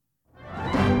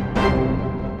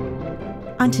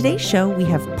On today's show, we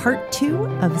have part 2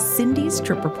 of Cindy's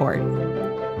Trip Report.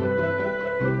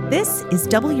 This is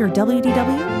Double Your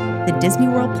WDW, the Disney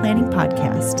World Planning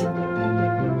Podcast.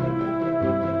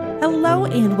 Hello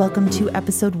and welcome to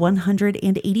episode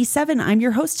 187. I'm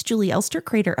your host, Julie Elster,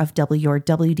 creator of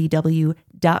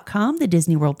WYourWDW.com, the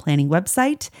Disney World Planning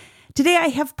website. Today I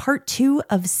have part 2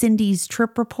 of Cindy's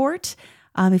Trip Report.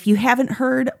 If you haven't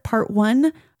heard part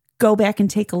 1, go back and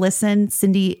take a listen.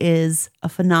 Cindy is a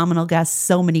phenomenal guest,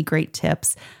 so many great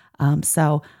tips.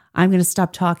 So I'm going to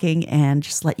stop talking and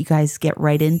just let you guys get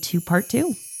right into part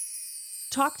 2.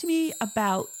 Talk to me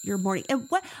about your morning. And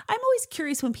what I'm always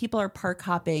curious when people are park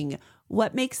hopping,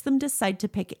 what makes them decide to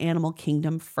pick Animal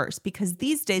Kingdom first? Because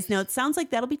these days, now it sounds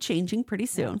like that'll be changing pretty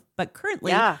soon, but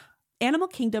currently Animal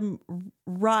Kingdom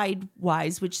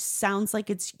ride-wise, which sounds like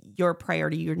it's your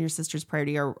priority, you and your sister's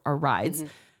priority are rides. Mm-hmm.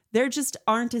 There just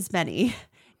aren't as many,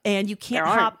 and you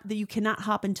cannot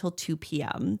hop until 2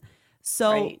 p.m.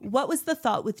 So What was the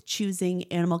thought with choosing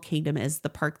Animal Kingdom as the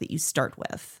park that you start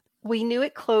with? We knew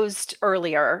it closed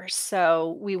earlier,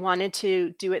 so we wanted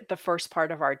to do it the first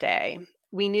part of our day.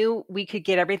 We knew we could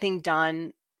get everything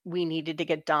done we needed to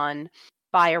get done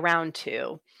by around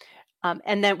 2.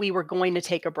 And then we were going to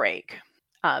take a break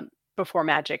before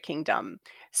Magic Kingdom.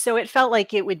 So it felt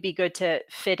like it would be good to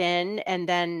fit in, and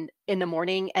then in the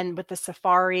morning, and with the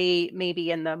safari, maybe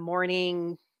in the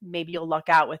morning, maybe you'll luck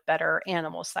out with better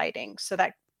animal sightings. So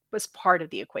that was part of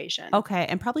the equation. Okay,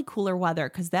 and probably cooler weather,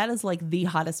 because that is like the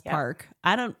hottest park.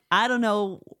 I don't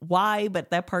know why, but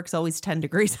that park's always 10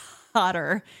 degrees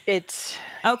hotter. It's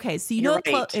okay. So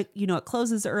it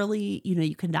closes early.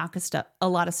 You can knock a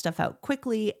lot of stuff out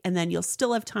quickly, and then you'll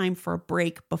still have time for a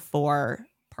break before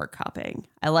park hopping.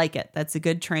 I like it. That's a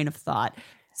good train of thought.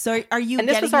 So are you? And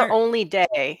this was our only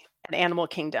day at Animal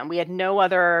Kingdom. We had no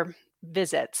other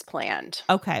visits planned.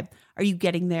 Okay. Are you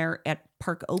getting there at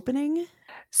park opening?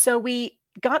 So we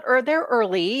got there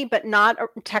early, but not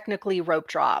technically rope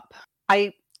drop.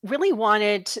 I really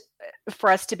wanted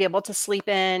for us to be able to sleep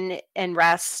in and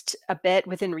rest a bit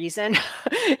within reason.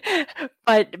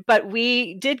 but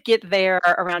we did get there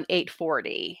around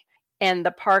 8:40, and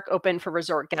the park opened for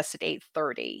resort guests at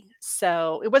 8:30.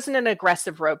 So it wasn't an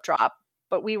aggressive rope drop,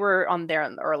 but we were on the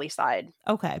early side.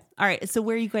 Okay. All right. So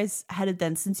where are you guys headed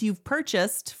then? Since you've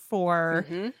purchased for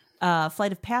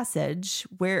Flight of Passage,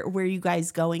 where are you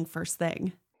guys going first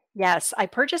thing? Yes, I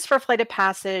purchased for Flight of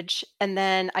Passage, and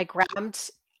then I grabbed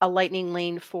a lightning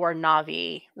lane for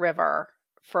Na'vi River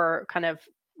for kind of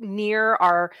near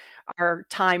our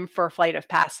time for Flight of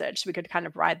Passage. So we could kind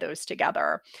of ride those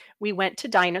together. We went to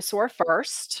Dinosaur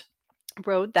first,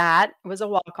 rode that. It was a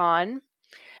walk-on.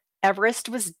 Everest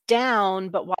was down,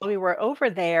 but while we were over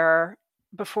there,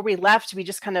 before we left, we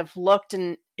just kind of looked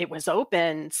and it was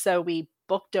open. So we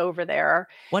booked over there.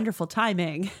 Wonderful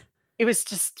timing. It was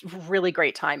just really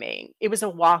great timing. It was a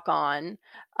walk-on.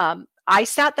 I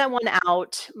sat that one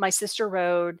out. My sister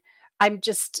rode. I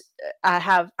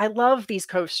love these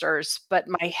coasters, but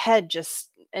my head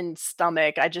and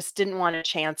stomach, I just didn't want to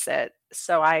chance it.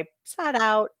 So I sat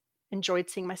out, enjoyed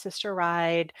seeing my sister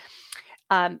ride.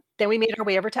 Then we made our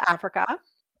way over to Africa,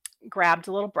 grabbed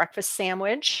a little breakfast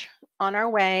sandwich on our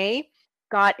way,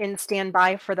 got in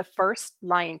standby for the first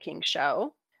Lion King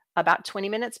show about 20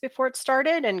 minutes before it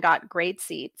started and got great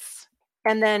seats.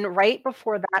 And then right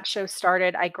before that show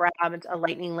started, I grabbed a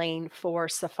lightning lane for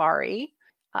Safari.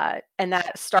 And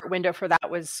that start window for that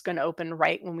was going to open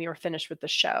right when we were finished with the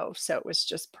show. So it was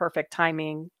just perfect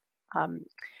timing.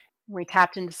 We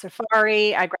tapped into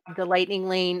Safari. I grabbed the lightning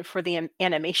lane for the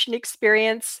animation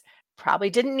experience. Probably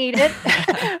didn't need it,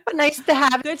 but nice to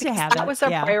have. Good to have. That was a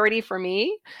priority for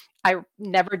me. I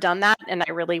never done that, and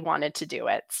I really wanted to do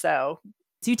it. So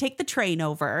you take the train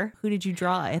over. Who did you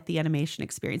draw at the animation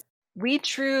experience? We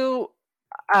drew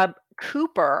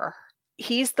Cooper.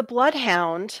 He's the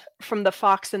bloodhound from The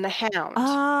Fox and the Hound.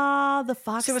 Ah, the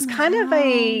Fox. So it was kind of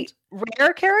a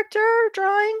rare character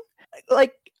drawing.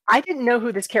 Like, I didn't know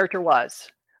who this character was.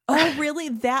 Oh, really?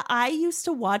 That I used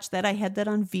to watch that. I had that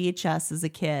on VHS as a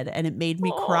kid, and it made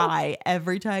me cry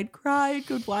every time. I'd cry. I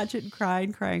could watch it and cry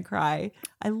and cry and cry.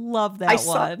 I love that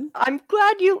one. I'm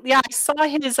glad I saw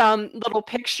his little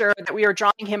picture that we were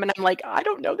drawing him, and I'm like, I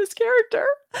don't know this character.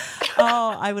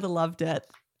 Oh, I would have loved it.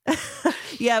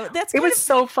 Yeah, it was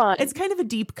so fun. It's kind of a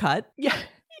deep cut.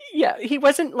 Yeah. He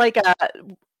wasn't like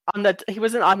he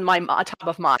wasn't on my top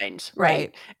of mind,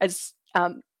 right?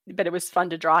 But it was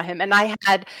fun to draw him. And I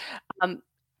had,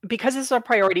 because this is a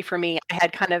priority for me, I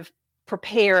had kind of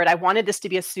prepared. I wanted this to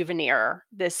be a souvenir,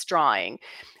 this drawing.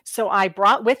 So I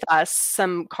brought with us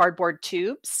some cardboard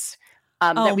tubes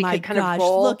that we could kind of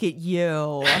roll. Look at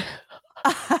you.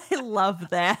 I love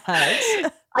that.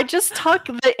 I just took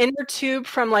the inner tube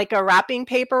from like a wrapping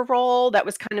paper roll that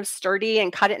was kind of sturdy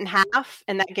and cut it in half.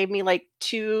 And that gave me like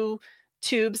two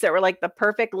tubes that were like the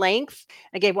perfect length.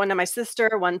 I gave one to my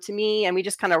sister, one to me, and we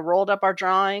just kind of rolled up our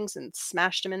drawings and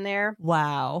smashed them in there.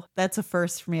 Wow. That's a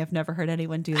first for me. I've never heard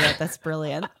anyone do that. That's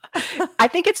brilliant. I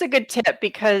think it's a good tip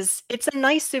because it's a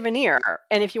nice souvenir.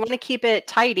 And if you want to keep it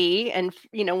tidy and,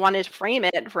 want to frame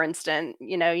it, for instance,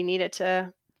 you need it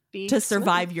to be To smooth.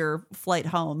 survive your flight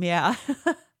home. Yeah.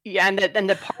 Yeah, and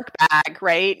the park bag,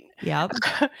 right? Yep.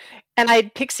 And I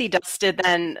pixie dusted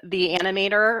then the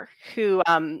animator who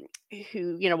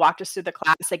walked us through the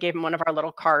class. I gave him one of our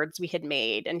little cards we had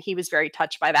made, and he was very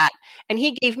touched by that. And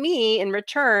he gave me in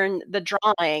return the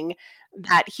drawing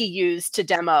that he used to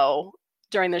demo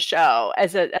during the show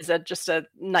as a just a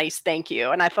nice thank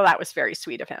you. And I thought that was very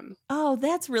sweet of him. Oh,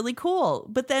 that's really cool.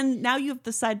 But then now you have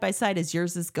the side by side. Is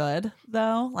yours as good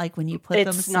though? Like when you put them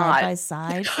It's side not. by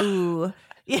side? Ooh.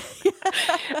 Yeah.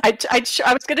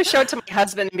 I was going to show it to my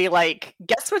husband and be like,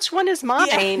 guess which one is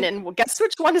mine, and guess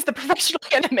which one is the professional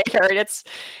animator, and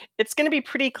it's going to be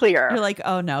pretty clear. You're like,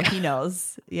 oh no, he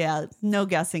knows. Yeah, no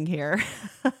guessing here.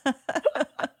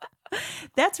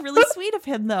 That's really sweet of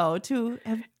him though to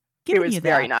have given It was you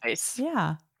very that. nice.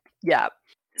 Yeah. Yeah.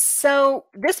 So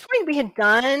this point we had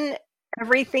done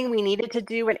everything we needed to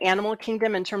do at Animal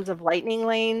Kingdom in terms of lightning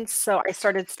lanes. So I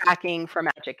started stacking for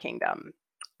Magic Kingdom.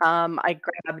 I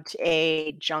grabbed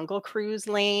a Jungle Cruise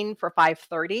lane for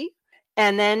 5:30,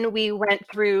 and then we went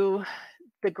through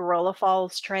the Gorilla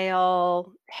Falls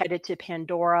Trail, headed to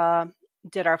Pandora,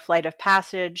 did our Flight of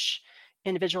Passage,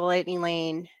 individual lightning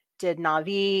lane, did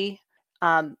Na'vi.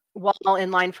 While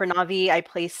in line for Na'vi, I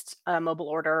placed a mobile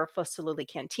order for Saluli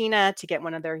Cantina to get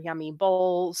one of their yummy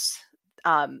bowls.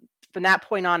 From that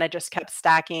point on, I just kept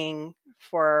stacking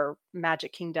for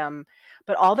Magic Kingdom,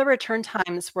 but all the return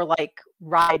times were like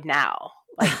ride now.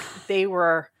 Like they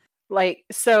were like,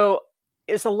 so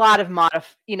it's a lot of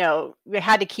we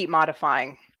had to keep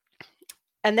modifying.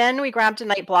 And then we grabbed a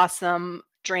Night Blossom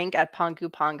drink at Pangu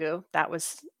Pangu. That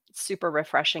was super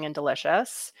refreshing and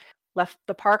delicious. Left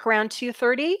the park around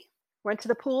 2:30, went to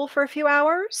the pool for a few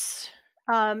hours,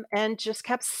 and just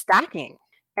kept stacking.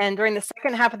 And during the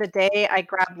second half of the day, I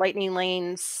grabbed lightning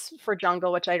lanes for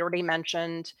Jungle, which I'd already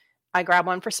mentioned. I grabbed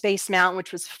one for Space Mountain,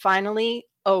 which was finally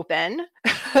open.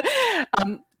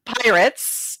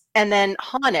 Pirates, and then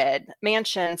Haunted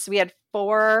Mansion. So we had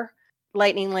 4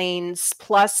 lightning lanes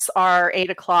plus our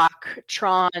 8:00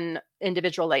 Tron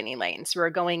individual lightning lanes. We were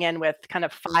going in with kind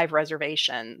of 5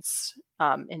 reservations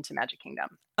into Magic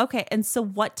Kingdom. Okay. And so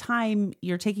what time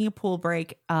you're taking a pool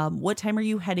break? What time are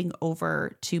you heading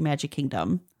over to Magic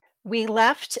Kingdom? We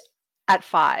left at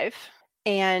 5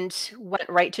 and went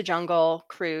right to Jungle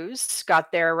Cruise,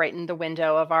 got there right in the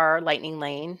window of our lightning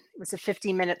lane. It was a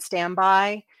 50-minute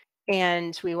standby,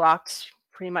 and we walked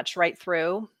pretty much right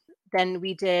through. Then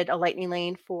we did a lightning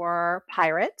lane for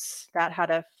Pirates. That had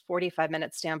a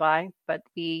 45-minute standby, but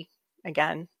we,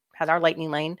 again, had our lightning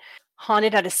lane.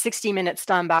 Haunted had a 60-minute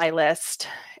standby list,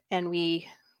 and we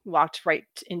walked right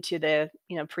into the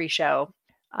pre-show.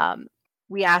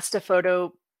 We asked a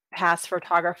photo pass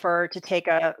photographer to take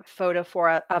a photo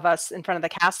of us in front of the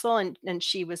castle, and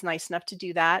she was nice enough to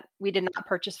do that. We did not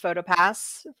purchase photo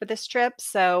pass for this trip,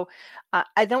 so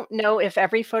I don't know if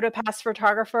every photo pass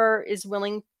photographer is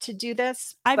willing to do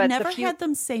this. I've never had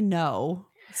them say no.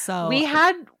 So we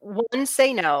had one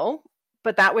say no,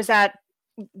 but that was at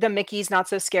the Mickey's Not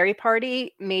So Scary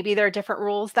party. Maybe there are different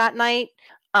rules that night.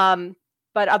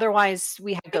 But otherwise,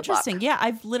 we had good luck. Interesting. Yeah,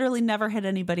 I've literally never had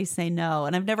anybody say no,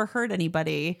 and I've never heard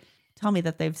anybody tell me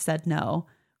that they've said no.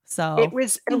 So it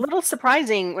was a little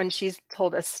surprising when she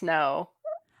told us no.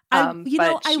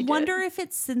 I wonder if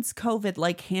it's since COVID,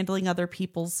 like handling other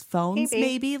people's phones,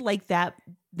 maybe like that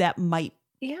might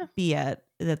be it.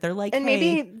 That they're like, and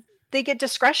maybe they get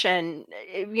discretion.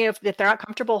 If they're not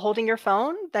comfortable holding your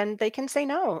phone, then they can say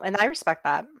no, and I respect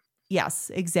that.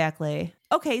 Yes, exactly.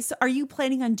 Okay, so are you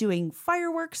planning on doing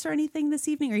fireworks or anything this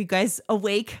evening? Are you guys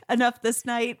awake enough this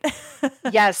night?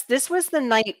 Yes, this was the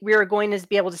night we were going to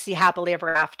be able to see Happily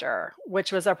Ever After,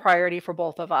 which was a priority for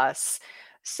both of us.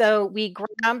 So we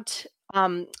grabbed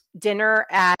dinner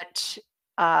at,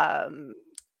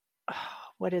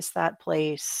 what is that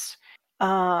place?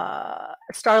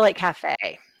 Starlight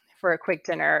Cafe for a quick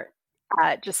dinner.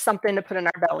 Just something to put in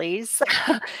our bellies.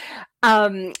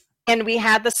 And we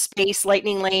had the Space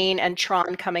Lightning Lane and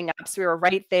Tron coming up. So we were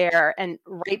right there. And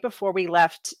right before we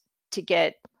left to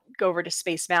go over to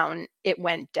Space Mountain, it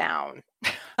went down.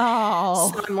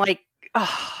 Oh. So I'm like,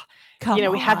 oh, come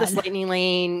on. We had this Lightning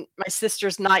Lane. My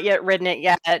sister's not yet ridden it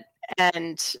yet.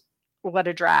 And what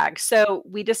a drag. So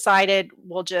we decided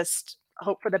we'll just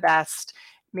hope for the best.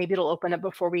 Maybe it'll open up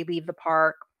before we leave the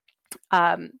park.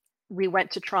 Um, we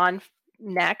went to Tron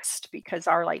next because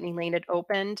our Lightning Lane had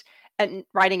opened, and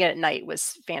riding it at night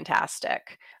was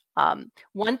fantastic.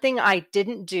 One thing I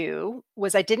didn't do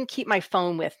was I didn't keep my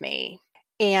phone with me.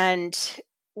 And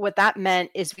what that meant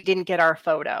is we didn't get our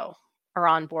photo, our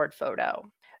onboard photo.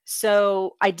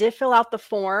 So I did fill out the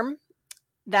form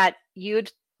that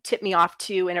you'd tipped me off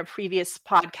to in a previous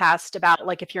podcast about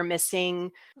like if you're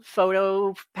missing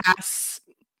photo pass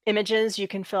images, you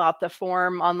can fill out the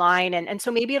form online and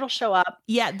so maybe it'll show up.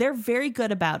 Yeah, they're very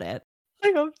good about it.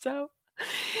 I hope so.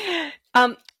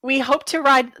 We hoped to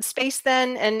ride Space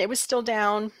then, and it was still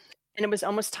down, and it was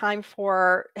almost time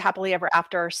for Happily Ever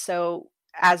After. So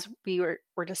as we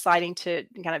were deciding to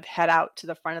kind of head out to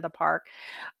the front of the park,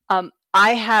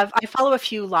 I follow a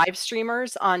few live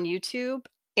streamers on YouTube,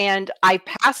 and I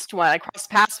crossed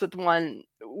paths with one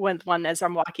as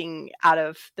I'm walking out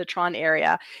of the Tron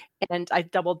area, and I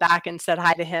doubled back and said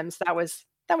hi to him. So that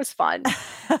was fun.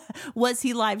 Was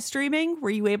he live streaming?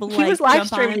 Were you able to He like was live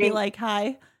jump on and be streaming. like,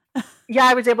 hi? Yeah,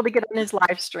 I was able to get on his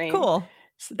live stream. Cool.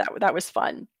 So that was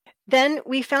fun. Then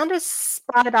we found a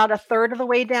spot about a third of the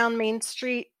way down Main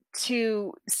Street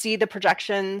to see the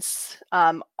projections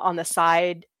on the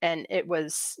side, and it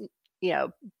was,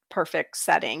 perfect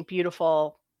setting,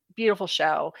 beautiful, beautiful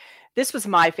show. This was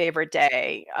my favorite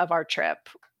day of our trip.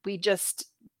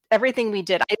 Everything we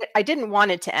did, I didn't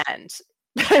want it to end.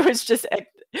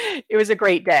 It was a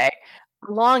great day.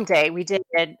 A long day. We did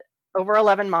over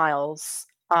 11 miles.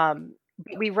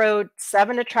 We rode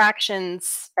 7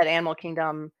 attractions at Animal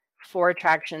Kingdom, 4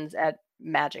 attractions at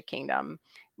Magic Kingdom.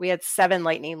 We had 7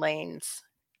 Lightning Lanes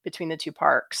between the 2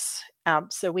 parks.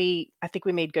 So I think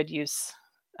we made good use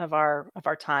of our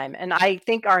time. And I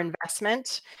think our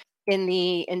investment in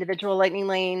the individual Lightning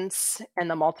Lanes and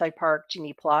the multi-park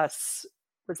Genie Plus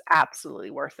was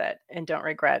absolutely worth it, and don't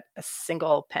regret a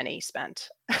single penny spent.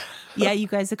 Yeah, you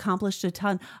guys accomplished a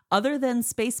ton. Other than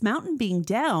Space Mountain being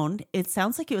down, it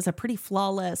sounds like it was a pretty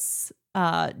flawless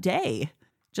day.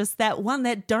 Just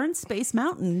that darn Space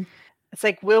Mountain. It's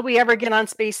like, will we ever get on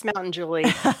Space Mountain, Julie?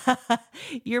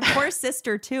 Your poor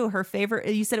sister too.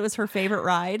 You said it was her favorite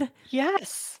ride?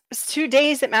 Yes. It's 2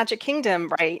 days at Magic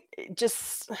Kingdom, right? It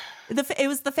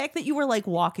was the fact that you were like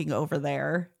walking over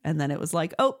there and then it was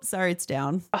like, oh, sorry, it's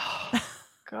down. Oh,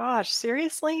 gosh,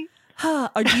 seriously?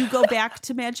 Do you go back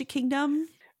to Magic Kingdom?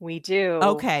 We do.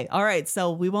 Okay. All right.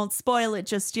 So we won't spoil it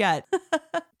just yet.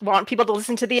 Want people to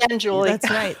listen to the end, Julie. That's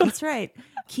right. That's right.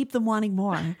 Keep them wanting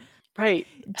more. Right.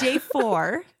 Day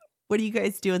 4. What are you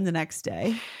guys doing the next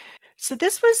day? So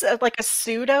this was like a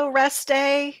pseudo rest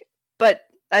day, but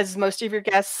as most of your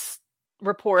guests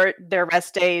report, their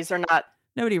rest days are not.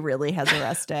 Nobody really has a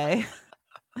rest day.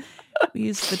 We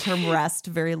use the term rest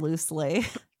very loosely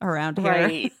around here.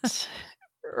 Right.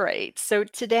 Right. So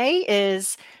today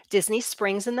is Disney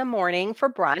Springs in the morning for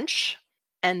brunch,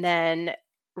 and then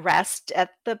rest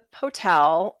at the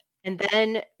hotel, and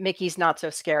then Mickey's Not So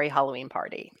Scary Halloween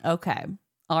Party. Okay.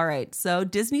 All right. So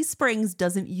Disney Springs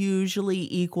doesn't usually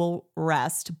equal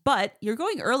rest, but you're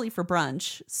going early for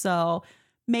brunch. So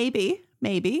maybe.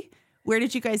 Where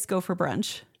did you guys go for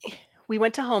brunch? We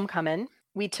went to Homecoming.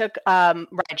 We took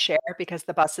rideshare because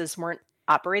the buses weren't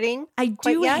operating. I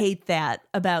do hate that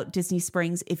about Disney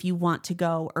Springs. If you want to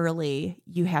go early,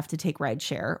 you have to take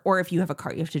rideshare, or if you have a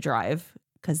car, you have to drive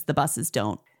because the buses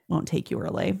won't take you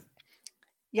early.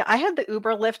 Yeah, I had the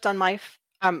Uber Lyft on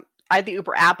I had the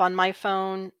Uber app on my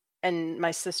phone, and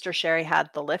my sister Sherry had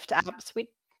the Lyft app. So we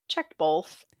checked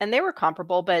both, and they were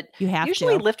comparable, but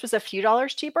usually Lyft was a few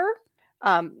dollars cheaper.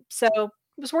 So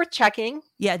it was worth checking.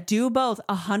 Yeah, do both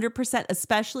 100%,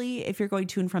 especially if you're going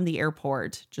to and from the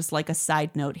airport. Just like a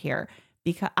side note here,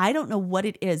 because I don't know what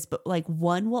it is, but like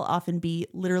one will often be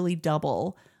literally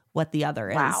double what the other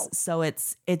is. So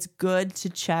it's good to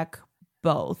check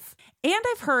both. And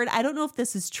I've heard, I don't know if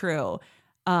this is true,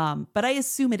 but I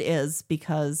assume it is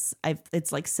because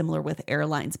it's like similar with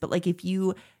airlines. But like if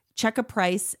you check a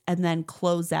price and then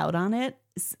close out on it,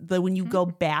 when you go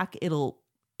back, it'll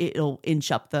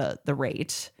inch up the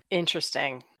rate.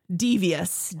 Interesting.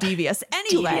 Devious.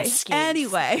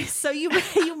 Anyway, so you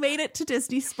made it to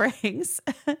Disney Springs.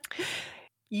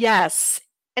 Yes.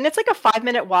 And it's like a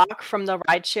 5-minute walk from the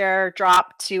rideshare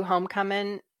drop to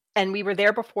Homecoming. And we were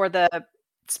there before the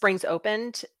Springs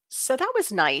opened. So that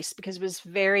was nice because it was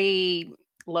very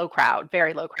low crowd.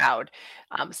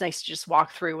 It was nice to just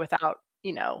walk through without,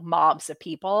 mobs of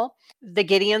people. The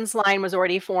Gideon's line was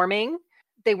already forming.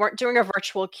 They weren't doing a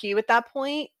virtual queue at that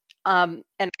point. And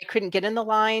I couldn't get in the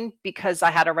line because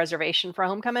I had a reservation for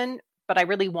Homecoming, but I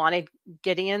really wanted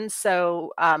Gideon.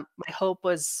 So my hope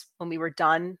was when we were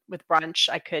done with brunch,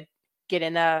 I could get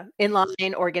in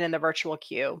line or get in the virtual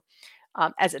queue.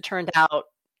 As it turned out,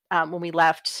 when we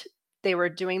left, they were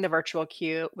doing the virtual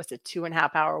queue. It was a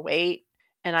 2.5 hour wait,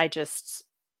 and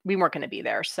we weren't going to be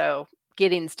there. So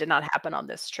Gideon's did not happen on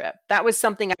this trip. That was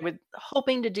something I was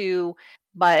hoping to do,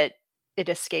 but it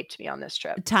escaped me on this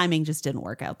trip. Timing just didn't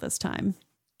work out this time.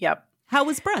 Yep. How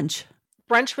was brunch?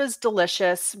 Brunch was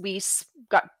delicious. We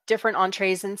got different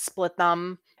entrees and split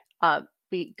them.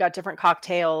 We got different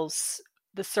cocktails.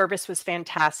 The service was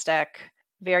fantastic,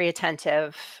 very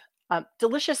attentive,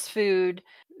 delicious food,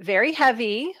 very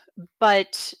heavy,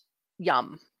 but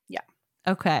yum. Yeah.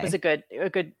 Okay. It was a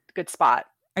good spot.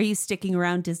 Are you sticking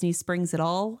around Disney Springs at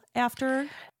all after?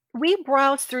 We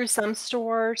browsed through some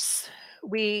stores.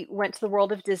 We went to the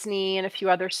World of Disney and a few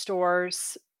other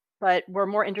stores, but we're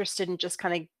more interested in just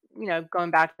kind of,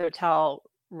 going back to the hotel,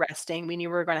 resting. We knew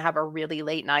we were going to have a really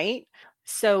late night.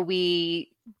 So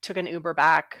we took an Uber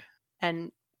back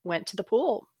and went to the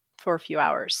pool for a few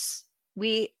hours.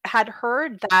 We had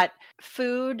heard that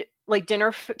food, like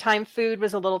dinner time food,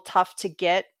 was a little tough to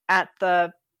get at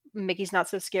the Mickey's Not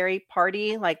So Scary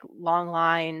party, like long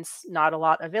lines, not a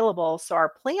lot available. So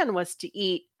our plan was to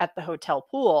eat at the hotel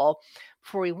pool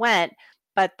before we went.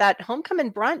 But that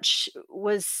homecoming brunch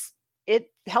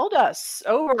it held us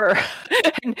over.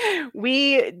 And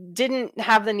we didn't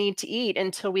have the need to eat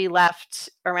until we left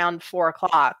around 4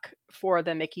 o'clock for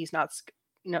the Mickey's Not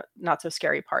So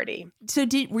Scary party. So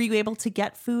were you able to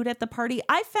get food at the party?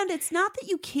 I found it's not that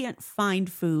you can't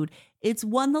find food. It's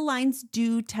one, the lines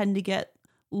do tend to get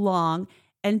long,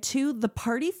 and two, the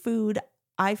party food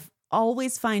I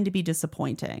always find to be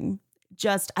disappointing.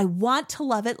 I want to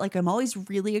love it. Like, I'm always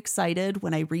really excited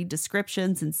when I read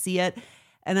descriptions and see it.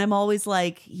 And I'm always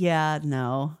like, yeah,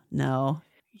 no. Yeah.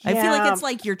 I feel like it's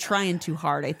like you're trying too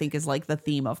hard, I think, is like the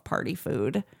theme of party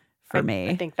food for me.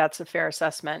 I think that's a fair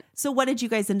assessment. So what did you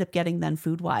guys end up getting then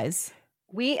food-wise?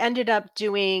 We ended up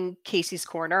doing Casey's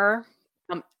Corner.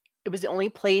 It was the only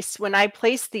place, when I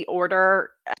placed the order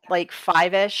at like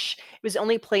 5-ish, it was the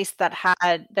only place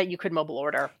that you could mobile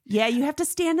order. Yeah, you have to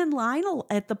stand in line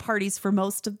at the parties for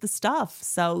most of the stuff.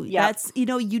 So that's,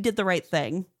 you did the right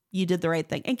thing. You did the right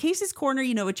thing. And Casey's Corner,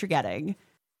 you know what you're getting.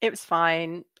 It was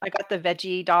fine. I got the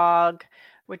veggie dog,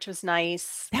 which was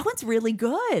nice. That one's really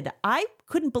good. I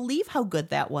couldn't believe how good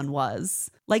that one was.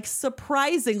 Like,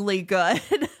 surprisingly good.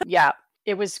 Yeah,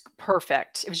 it was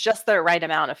perfect. It was just the right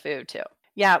amount of food too.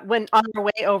 Yeah, when on our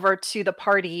way over to the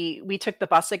party, we took the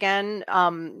bus again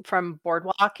from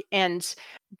Boardwalk. And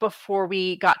before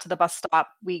we got to the bus stop,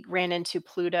 we ran into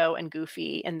Pluto and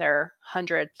Goofy in their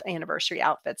 100th anniversary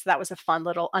outfits. That was a fun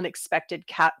little unexpected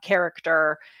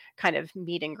character kind of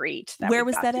meet and greet. Where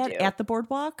was that at? At the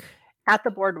Boardwalk? At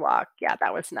the Boardwalk. Yeah,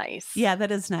 that was nice. Yeah,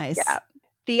 that is nice.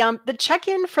 Yeah. The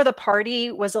check-in for the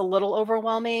party was a little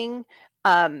overwhelming.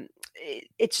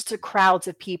 It's just crowds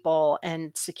of people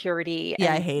and security.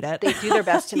 Yeah, I hate it. They do their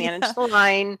best to manage the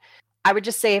line. I would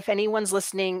just say, if anyone's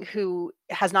listening who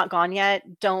has not gone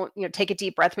yet, don't, take a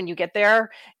deep breath when you get there,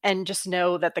 and just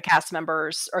know that the cast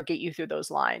members are get you through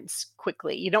those lines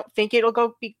quickly. You don't think it'll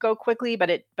go quickly, but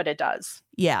it does.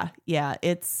 Yeah.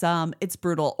 It's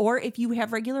brutal. Or if you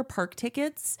have regular park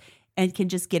tickets and can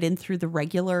just get in through the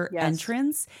regular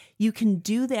entrance, you can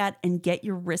do that and get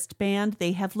your wristband.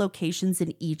 They have locations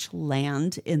in each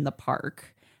land in the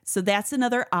park. So that's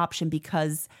another option,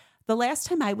 because the last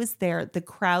time I was there, the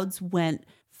crowds went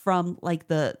from like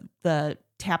the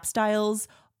tap styles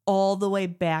all the way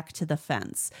back to the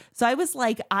fence. So I was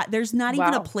like, there's not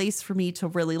even a place for me to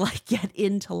really like get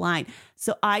into line.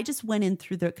 So I just went in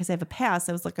through because I have a pass.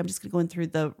 I was like, I'm just going to go in through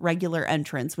the regular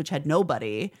entrance, which had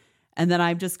nobody. And then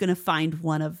I'm just going to find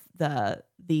one of the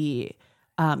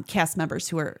cast members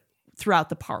who are throughout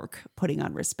the park putting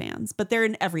on wristbands. But they're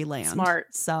in every land.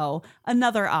 Smart. So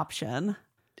another option.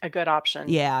 A good option.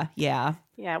 Yeah.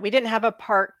 Yeah, we didn't have a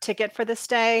park ticket for this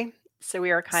day, so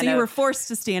we were you were forced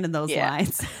to stand in those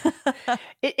lines.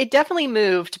 It definitely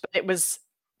moved, but it was.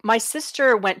 My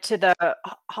sister went to the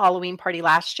Halloween party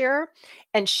last year,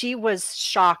 and she was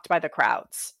shocked by the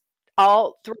crowds.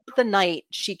 All throughout the night,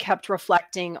 she kept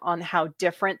reflecting on how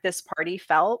different this party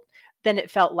felt than it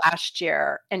felt last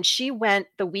year. And she went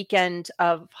the weekend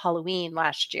of Halloween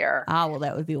last year. Ah, well,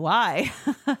 that would be why.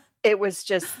 It was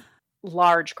just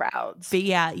large crowds. But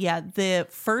yeah, the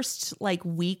first like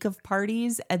week of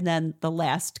parties, and then the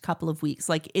last couple of weeks,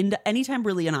 like anytime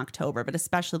really in October, but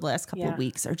especially the last couple of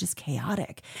weeks, are just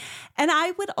chaotic. And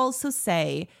I would also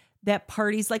say that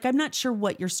parties, like, I'm not sure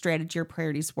what your strategy or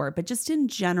priorities were, but just in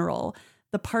general,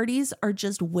 the parties are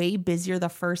just way busier the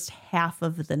first half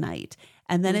of the night.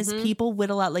 And then as people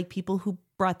whittle out, like people who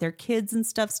brought their kids and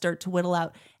stuff start to whittle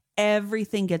out,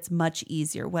 everything gets much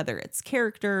easier, whether it's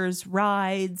characters,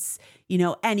 rides,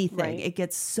 anything. Right. It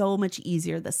gets so much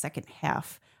easier the second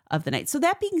half of the night. So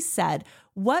that being said,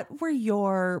 what were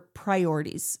your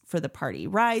priorities for the party?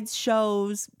 Rides,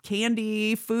 shows,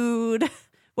 candy, food?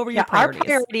 What were your priorities? Our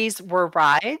priorities were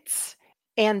rides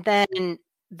and then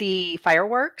the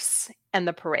fireworks and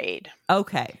the parade.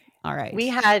 Okay. All right. We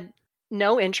had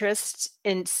no interest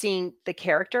in seeing the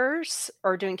characters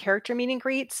or doing character meet and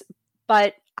greets,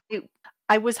 but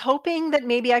I was hoping that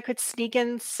maybe I could sneak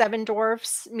in Seven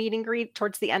Dwarfs meet and greet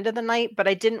towards the end of the night, but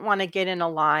I didn't want to get in a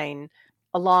long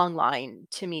line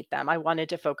to meet them. I wanted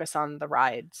to focus on the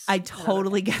rides. I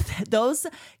totally get that. Those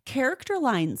character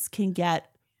lines can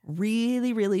get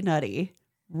really, really nutty.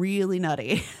 Really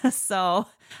nutty. So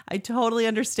I totally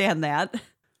understand that.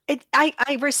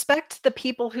 I respect the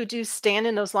people who do stand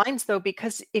in those lines, though,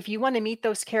 because if you want to meet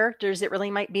those characters, it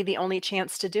really might be the only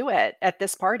chance to do it at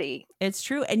this party. It's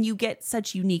true. And you get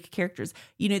such unique characters.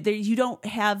 You don't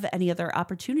have any other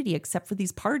opportunity except for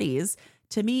these parties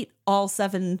to meet all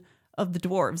 7 of the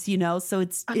dwarves, so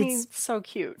it's so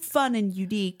cute, fun and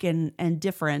unique and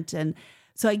different. And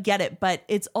so I get it. But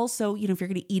it's also, if you're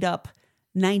going to eat up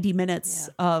 90 minutes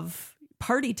of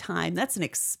party time, that's an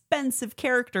expensive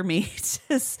character meet.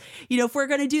 If we're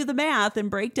going to do the math and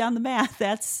break down the math,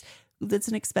 that's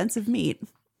an expensive meet.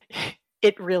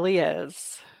 It really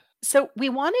is. So we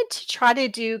wanted to try to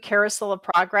do Carousel of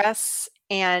Progress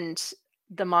and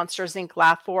the Monsters Inc.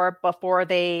 Laugh For before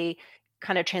they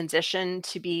kind of transition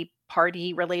to be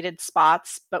party related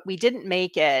spots, but we didn't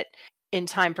make it in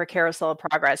time for Carousel of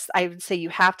Progress. I would say you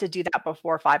have to do that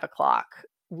before 5:00.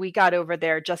 We got over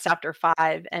there just after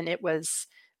 5 and it was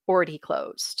already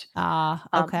closed.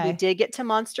 Okay. We did get to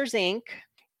Monsters Inc.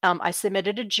 I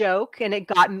submitted a joke and it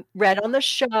got read on the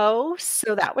show.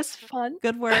 So that was fun.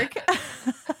 Good work.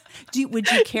 Would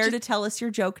you care to tell us your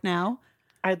joke now?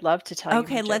 I'd love to tell you.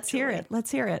 Okay, let's hear it.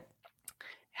 Let's hear it.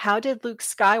 How did Luke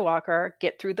Skywalker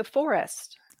get through the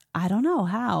forest? I don't know.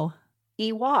 How?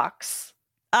 He walks.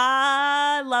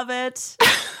 I love it.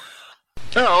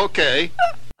 Oh, okay.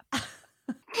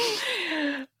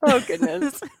 Oh,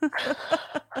 goodness.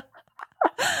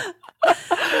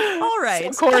 All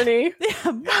right. So corny.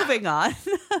 Yeah, moving on.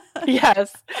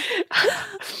 Yes.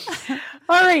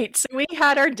 All right. So we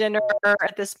had our dinner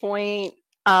at this point.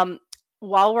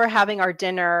 While we're having our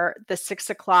dinner, the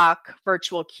 6:00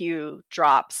 virtual queue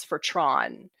drops for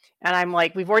Tron. And I'm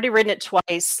like, we've already ridden it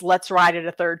twice. Let's ride it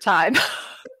a third time.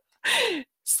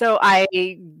 So I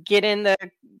get in the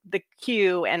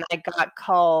queue and we got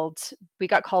called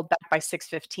back by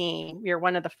 6:15. We were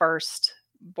one of the first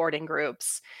boarding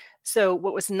groups. So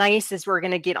what was nice is we're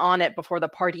going to get on it before the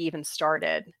party even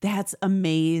started. That's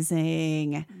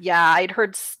amazing. Yeah, I'd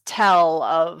heard tell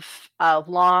of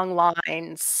long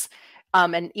lines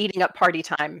and eating up party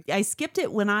time. I skipped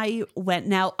it when I went.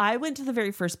 Now, I went to the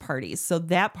very first party, so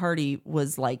that party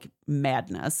was like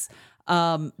madness.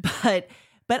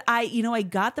 But I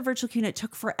got the virtual queue and it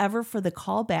took forever for the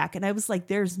callback. And I was like,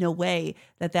 there's no way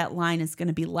that line is going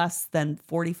to be less than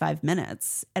 45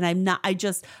 minutes. And like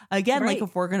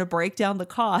if we're going to break down the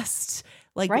cost,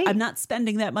 I'm not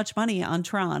spending that much money on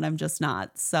Tron. I'm just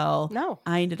not. So no.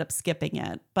 I ended up skipping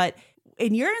it. But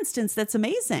in your instance, that's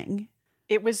amazing.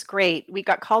 It was great. We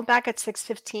got called back at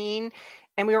 6:15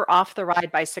 and we were off the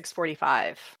ride by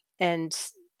 6:45. And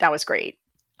that was great.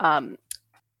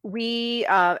 We,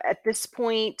 at this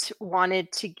point,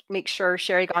 wanted to make sure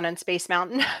Sherry got on Space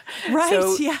Mountain.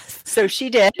 Right, yes. So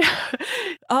she did.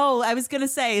 Oh, I was going to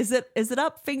say, is it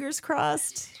up? Fingers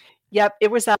crossed? Yep, it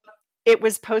was up. It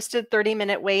was posted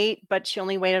 30-minute wait, but she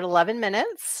only waited 11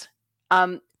 minutes.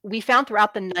 We found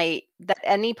throughout the night that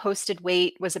any posted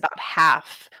wait was about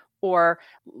half or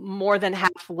more than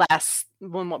half less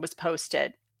than what was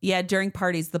posted. Yeah, during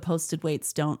parties, the posted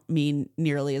waits don't mean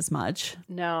nearly as much.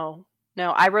 No,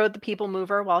 I rode the People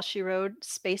Mover while she rode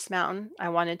Space Mountain. I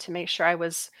wanted to make sure I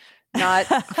was not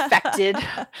affected.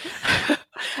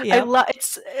 Yep.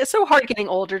 It's so hard getting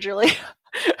older, Julie.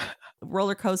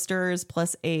 Roller coasters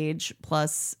plus age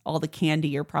plus all the candy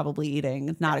you're probably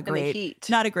eating. Not a great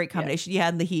combination. Yeah,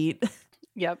 and the heat.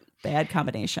 Yep. Bad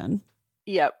combination.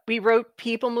 Yep. We wrote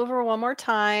People Mover one more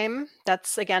time.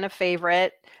 That's again a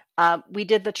favorite. We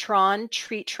did the Tron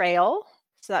Treat Trail.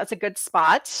 So that's a good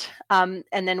spot. And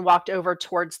then walked over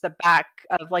towards the back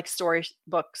of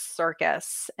Storybook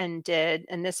Circus and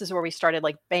this is where we started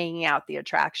banging out the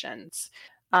attractions.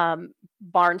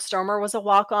 Barnstormer was a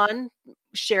walk-on.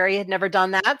 Sherry had never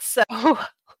done that, so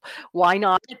why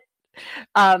not?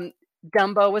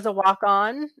 Dumbo was a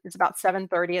walk-on. It's about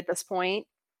 7:30 at this point.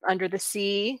 Under the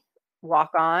Sea,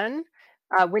 walk-on.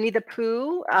 Winnie the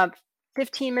Pooh,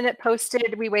 15-minute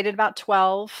posted. We waited about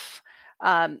 12.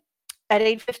 At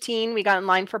 8:15, we got in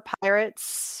line for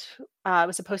Pirates. It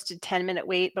was a posted 10-minute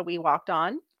wait, but we walked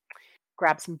on.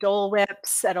 Grabbed some Dole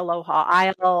Whips at Aloha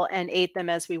Isle and ate them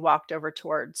as we walked over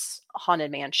towards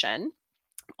Haunted Mansion.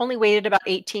 Only waited about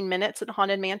 18 minutes at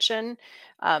Haunted Mansion.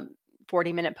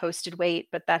 40-minute posted wait,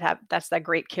 but that's that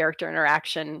great character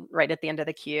interaction right at the end of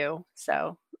the queue.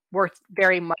 So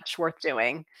very much worth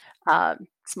doing.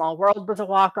 Small World was a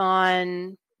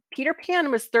walk-on. Peter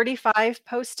Pan was 35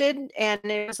 posted, and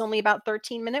it was only about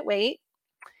 13-minute wait.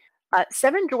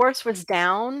 Seven Dwarfs was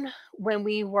down when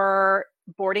we were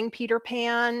boarding Peter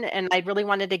Pan, and I really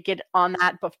wanted to get on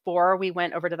that before we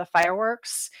went over to the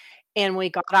fireworks. And we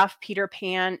got off Peter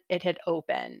Pan, it had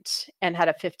opened and had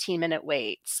a 15-minute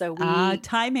wait. So we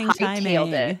timing.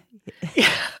 it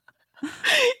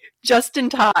just in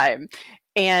time.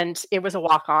 And it was a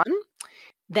walk-on.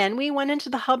 Then we went into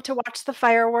the hub to watch the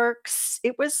fireworks.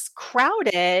 It was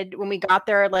crowded when we got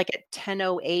there like at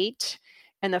 10:08,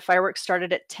 and the fireworks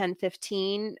started at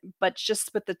 10:15. But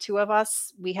just with the two of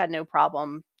us, we had no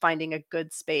problem finding a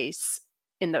good space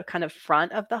in the kind of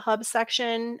front of the hub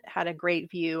section. Had a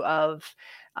great view of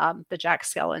the Jack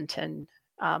Skellington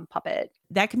puppet.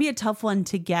 That can be a tough one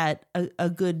to get a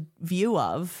good view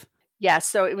of. Yeah,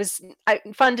 so it was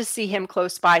fun to see him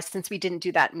close by since we didn't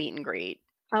do that meet and greet.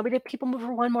 We did People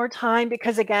Mover one more time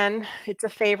because, again, it's a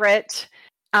favorite.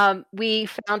 We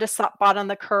found a spot on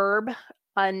the curb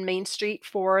on Main Street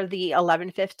for the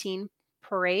 11:15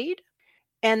 parade.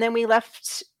 And then we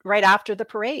left right after the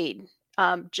parade,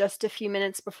 just a few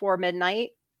minutes before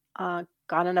midnight. Got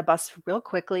on a bus real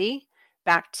quickly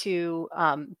back to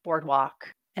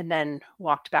Boardwalk and then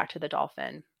walked back to the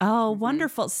Dolphin. Oh,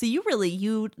 wonderful. So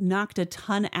you knocked a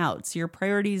ton out. So your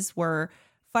priorities were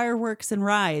fireworks and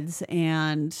rides,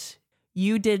 and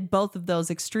you did both of those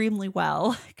extremely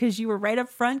well because you were right up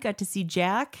front, got to see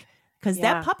Jack, because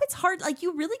that puppet's hard. Like,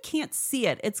 you really can't see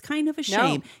it. It's kind of a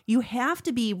shame. No. You have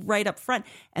to be right up front,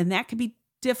 and that can be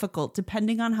difficult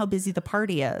depending on how busy the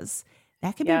party is.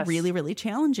 That can be really, really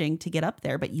challenging to get up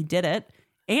there, but you did it.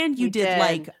 And you did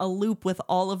like a loop with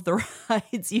all of the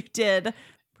rides. You did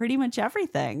pretty much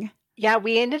everything. Yeah,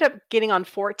 we ended up getting on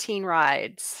 14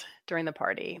 rides during the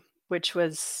party, which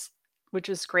was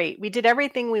great. We did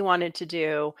everything we wanted to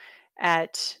do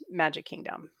at Magic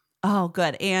Kingdom. Oh,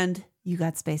 good. And you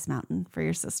got Space Mountain for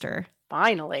your sister.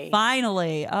 Finally.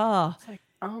 Oh. It's like,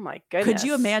 oh my goodness. Could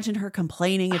you imagine her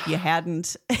complaining if you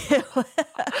hadn't?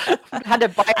 Had to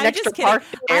buy an extra park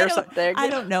or something. I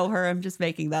don't know her. I'm just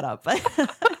making that up.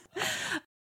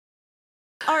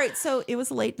 All right. So it was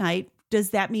a late night.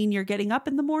 Does that mean you're getting up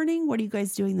in the morning? What are you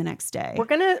guys doing the next day? We're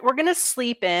gonna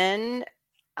sleep in.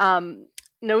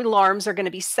 No alarms are going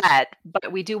to be set,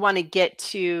 but we do want to get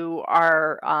to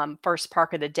our first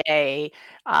park of the day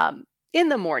in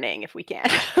the morning if we can.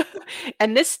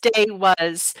 And this day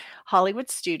was Hollywood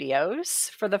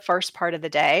Studios for the first part of the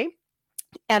day,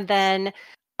 and then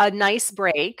a nice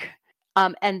break,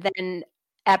 and then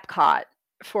Epcot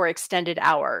for extended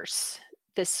hours.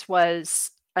 This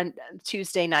was on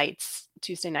Tuesday night,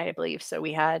 I believe. So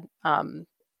we had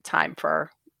time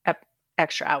for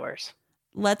extra hours.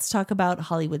 Let's talk about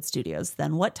Hollywood Studios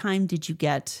then. What time did you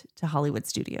get to Hollywood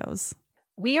Studios?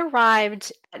 We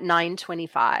arrived at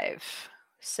 9:25,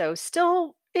 so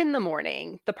still in the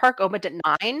morning. The park opened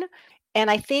at 9,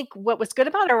 and I think what was good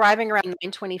about arriving around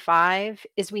 9:25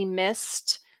 is we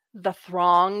missed the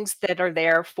throngs that are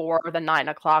there for the 9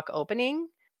 o'clock opening.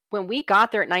 When we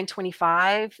got there at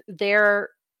 9:25,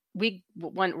 we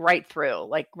went right through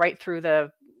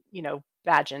the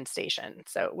Badgin station,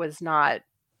 so it was not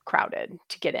crowded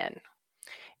to get in.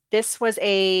 This was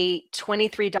a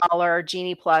 $23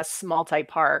 Genie Plus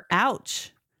multi-park.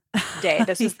 Ouch. Day.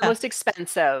 This was the most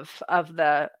expensive of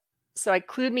the. So I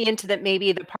clued me into that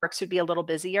maybe the parks would be a little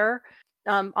busier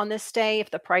on this day.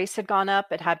 If the price had gone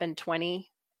up, it had been $20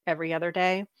 every other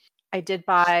day. I did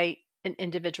buy an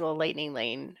individual Lightning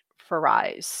Lane for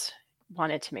Rise.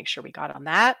 Wanted to make sure we got on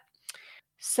that.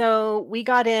 So we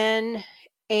got in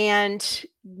and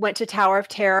went to Tower of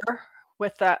Terror.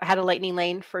 Had a Lightning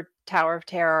Lane for Tower of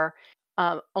Terror.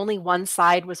 Only one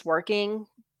side was working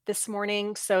this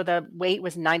morning, so the wait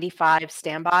was 95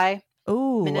 standby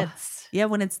minutes. Yeah,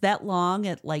 when it's that long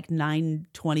at like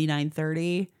 9:20,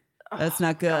 9:30, that's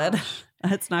not good.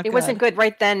 That's not good. It wasn't good.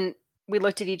 Right then, we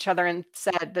looked at each other and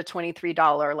said the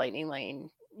 $23 Lightning Lane,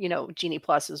 Genie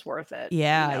Plus is worth it.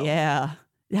 Yeah.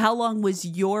 How long was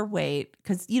your wait?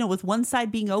 Because, with one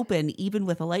side being open, even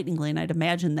with a Lightning Lane, I'd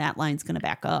imagine that line's going to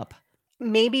back up.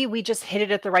 maybe we just hit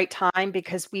it at the right time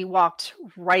because we walked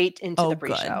right into the Oh, good.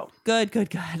 pre-show.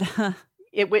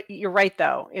 Good. You're right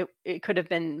though. It could have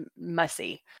been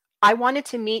messy. I wanted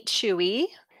to meet Chewy,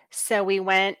 so we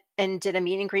went and did a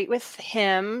meet and greet with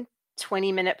him.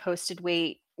 20-minute posted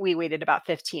wait. We waited about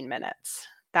 15 minutes.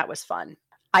 That was fun.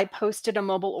 I posted a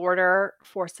mobile order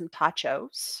for some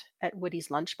tachos at Woody's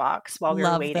Lunchbox while we were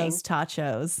Love waiting. those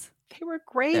tachos. They were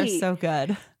great. They're so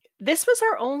good. This was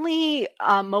our only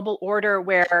mobile order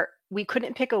where we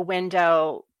couldn't pick a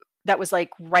window that was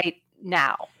like right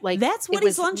now. Like That's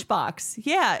Woody's Lunchbox.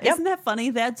 Yeah. Yep. Isn't that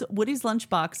funny? That's Woody's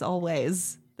Lunchbox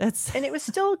always. And it was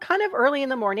still kind of early in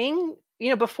the morning,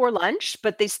 before lunch,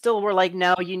 but they still were like,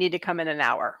 no, you need to come in an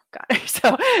hour.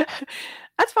 So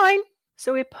that's fine.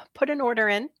 So we put an order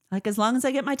in. Like, as long as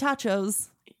I get my tachos.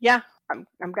 Yeah, I'm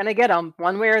going to get them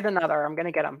one way or the other. I'm going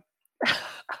to get them.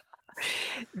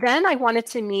 Then I wanted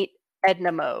to meet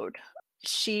Edna Mode.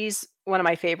 She's one of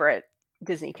my favorite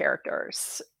Disney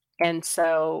characters. And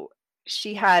so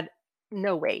she had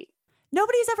no wait.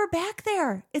 Nobody's ever back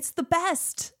there. It's the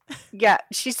best. Yeah,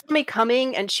 she saw me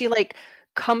coming and she like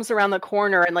comes around the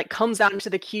corner and like comes out into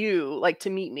the queue like to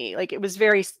meet me. Like it was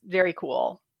very, very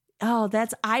cool. Oh,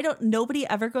 nobody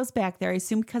ever goes back there. I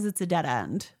assume because it's a dead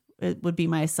end. It would be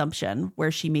my assumption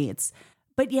where she meets.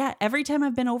 But yeah, every time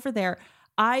I've been over there,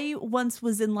 I once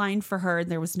was in line for her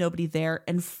and there was nobody there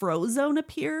and Frozone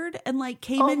appeared and like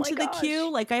came into the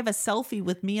queue. Like I have a selfie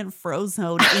with me and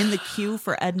Frozone in the queue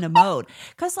for Edna Mode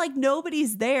because like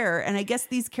nobody's there. And I guess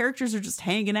these characters are just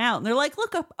hanging out and they're like,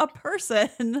 look, a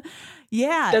person.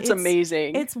 Yeah. That's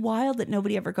amazing. It's wild that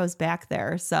nobody ever goes back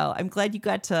there. So I'm glad you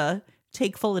got to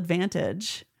take full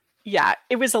advantage. Yeah,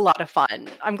 it was a lot of fun.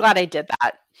 I'm glad I did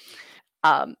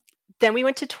that. Then we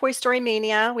went to Toy Story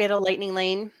Mania. We had a lightning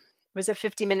lane. It was a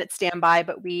 50-minute standby,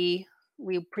 but we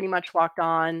pretty much walked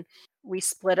on. We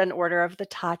split an order of the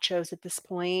tachos at this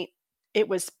point. It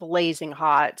was blazing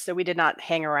hot, so we did not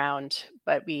hang around,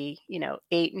 but we,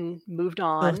 ate and moved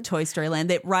on. Oh, Toy Story Land.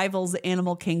 That rivals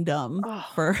Animal Kingdom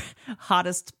for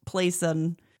hottest place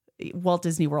in Walt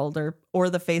Disney World or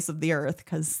the face of the earth,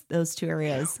 because those two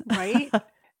areas. Right?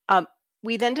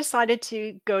 We then decided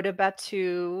to go to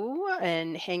Batuu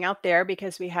and hang out there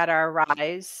because we had our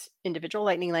Rise individual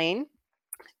lightning lane.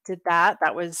 Did that.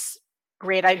 That was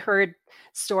great. I'd heard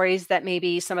stories that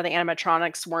maybe some of the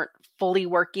animatronics weren't fully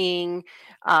working.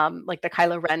 Like the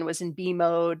Kylo Ren was in B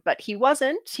mode, but he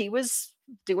wasn't. He was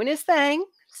doing his thing.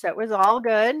 So it was all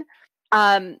good.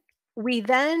 We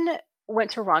then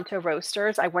went to Ronto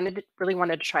Roasters. I really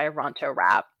wanted to try a Ronto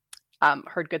wrap.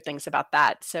 Heard good things about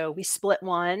that. So we split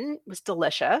one. It was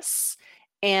delicious.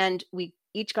 And we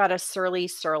each got a Surly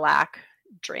Surlac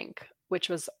drink, which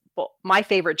was my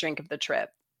favorite drink of the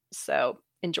trip. So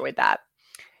enjoyed that.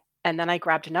 And then I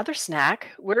grabbed another snack.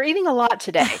 We're eating a lot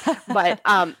today, but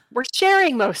we're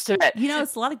sharing most of it.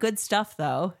 It's a lot of good stuff,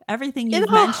 though. Everything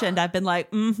you've mentioned, I've been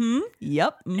like,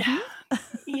 yep.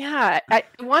 Yeah. I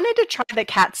wanted to try the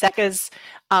Cat Secca's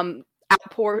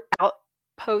Outpost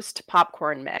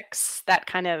popcorn mix, that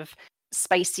kind of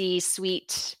spicy,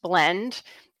 sweet blend.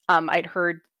 I'd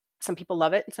heard some people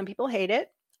love it and some people hate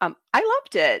it. I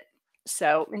loved it,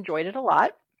 so enjoyed it a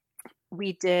lot.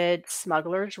 We did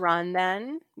Smuggler's Run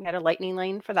then. We had a lightning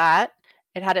lane for that.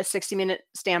 It had a 60-minute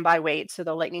standby wait, so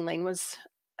the lightning lane was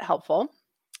helpful.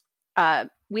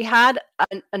 We had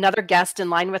another guest in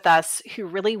line with us who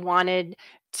really wanted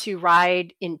to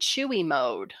ride in Chewy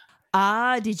mode.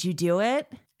 Did you do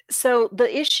it? So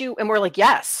the issue, and we're like,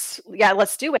 yes,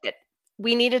 let's do it.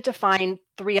 We needed to find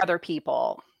 3 other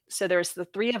people. So there's the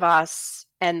 3 of us,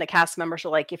 and the cast members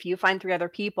were like, if you find 3 other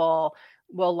people,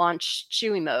 we'll launch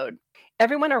Chewy mode.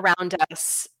 Everyone around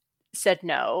us said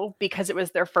no because it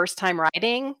was their first time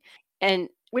riding, and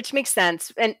which makes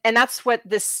sense. And that's what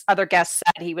this other guest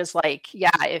said. He was like,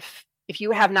 yeah, if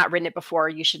you have not ridden it before,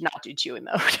 you should not do Chewy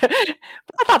mode. But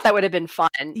I thought that would have been fun.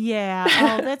 Yeah.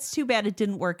 Oh, that's too bad it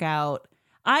didn't work out.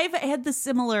 I've had the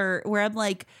similar where I'm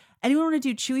like, anyone want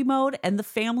to do Chewy mode? And the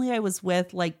family I was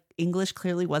with, like, English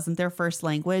clearly wasn't their first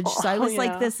language. So I was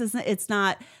like, it's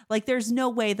not, like, there's no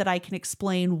way that I can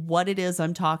explain what it is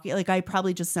I'm talking. Like, I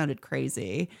probably just sounded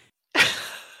crazy.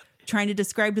 Trying to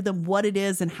describe to them what it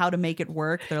is and how to make it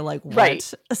work. They're like, what?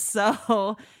 Right.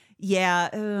 So,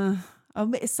 yeah,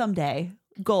 someday.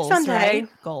 Goals, right?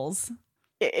 Goals.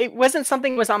 It wasn't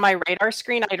something that was on my radar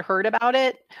screen. I'd heard about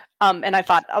it. And I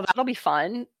thought, that'll be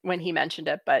fun when he mentioned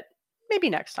it, but maybe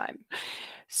next time.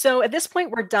 So at this point,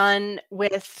 we're done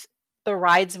with the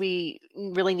rides we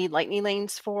really need lightning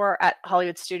lanes for at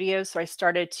Hollywood Studios. So I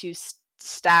started to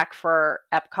stack for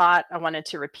Epcot. I wanted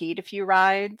to repeat a few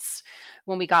rides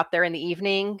when we got there in the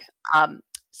evening.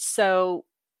 So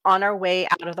on our way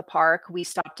out of the park, we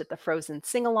stopped at the Frozen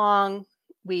sing along.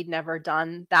 We'd never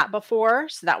done that before,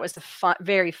 so that was a fun,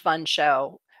 very fun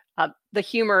show. The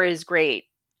humor is great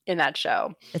in that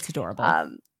show. It's adorable.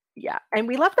 Yeah, and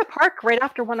we left the park right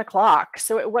after 1 o'clock,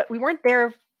 so we weren't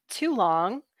there too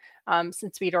long,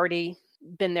 since we'd already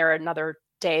been there another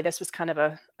day. This was kind of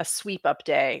a sweep up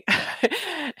day,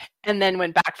 and then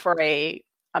went back for a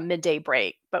midday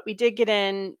break. But we did get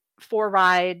in 4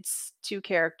 rides, 2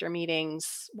 character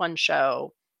meetings, 1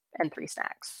 show, and 3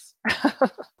 snacks.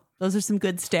 Those are some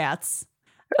good stats.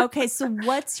 Okay, so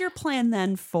what's your plan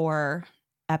then for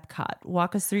Epcot?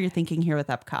 Walk us through your thinking here with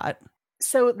Epcot.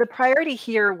 So the priority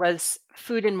here was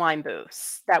food and wine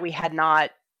booths that we had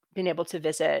not been able to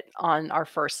visit on our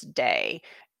first day,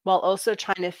 while also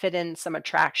trying to fit in some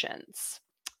attractions.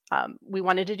 We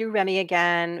wanted to do Remy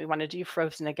again. We wanted to do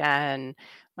Frozen again.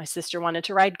 My sister wanted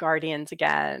to ride Guardians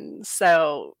again.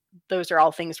 So those are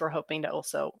all things we're hoping to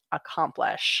also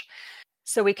accomplish.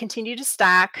 So we continued to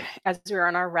stack as we were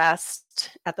on our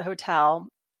rest at the hotel.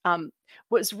 What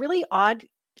was really odd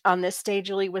on this day,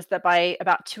 Julie, was that by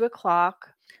about 2 o'clock,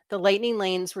 the lightning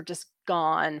lanes were just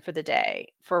gone for the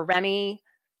day for Remy,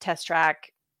 Test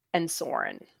Track, and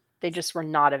Soarin'. They just were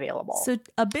not available. So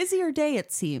a busier day,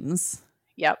 it seems.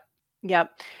 Yep.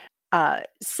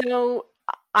 So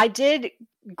I did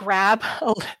grab,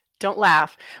 don't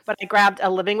laugh, but I grabbed a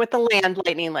Living with the Land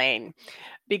lightning lane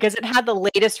because it had the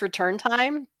latest return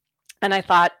time. And I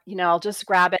thought, I'll just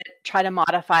grab it, try to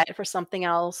modify it for something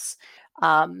else.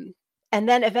 And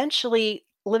then eventually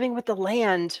Living with the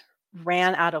Land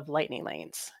ran out of lightning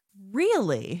lanes.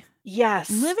 Really? Yes.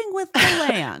 Living with the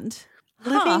Land.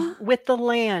 Living with the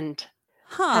Land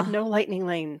had no lightning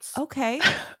lanes. Okay.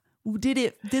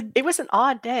 It was an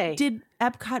odd day. Did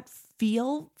Epcot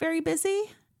feel very busy?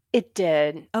 It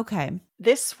did. Okay.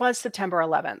 This was September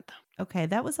 11th. Okay,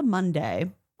 that was a Monday.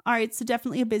 All right, so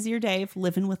definitely a busier day if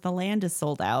Living with the Land is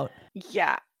sold out.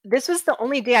 Yeah. This was the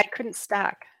only day I couldn't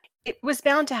stack. It was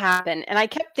bound to happen. And I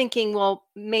kept thinking, well,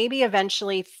 maybe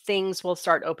eventually things will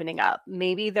start opening up.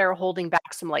 Maybe they're holding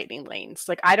back some lightning lanes.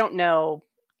 Like, I don't know,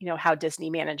 how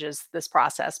Disney manages this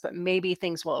process, but maybe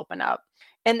things will open up.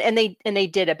 And they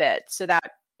did a bit. So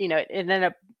that, it ended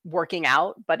up working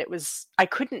out, but I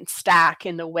couldn't stack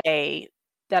in the way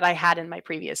that I had in my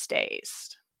previous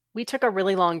days. We took a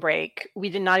really long break. We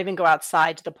did not even go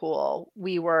outside to the pool.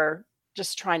 We were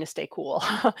just trying to stay cool.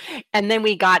 And then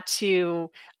we got the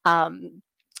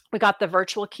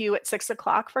virtual queue at 6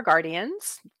 o'clock for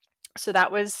Guardians. So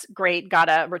that was great. Got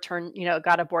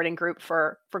a boarding group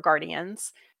for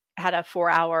Guardians. Had a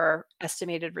 4-hour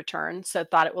estimated return. So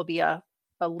thought it will be a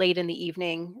late in the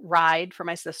evening ride for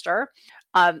my sister.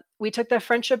 We took the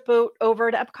friendship boat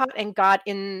over to Epcot and got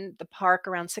in the park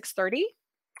around 6:30.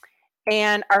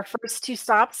 And our first 2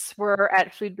 stops were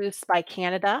at Food Booths by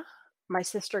Canada. My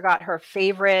sister got her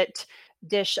favorite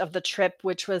dish of the trip,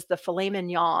 which was the filet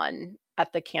mignon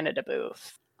at the Canada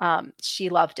booth. She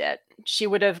loved it. She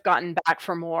would have gotten back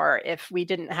for more if we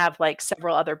didn't have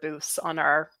several other booths on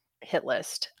our hit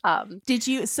list. Did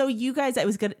you? So you guys, I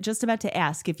was just about to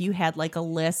ask if you had a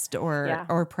list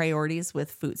or priorities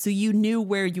with food. So you knew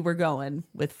where you were going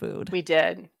with food. We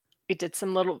did. We did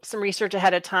some research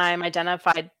ahead of time,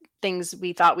 identified things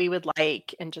we thought we would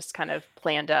like, and just kind of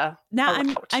planned a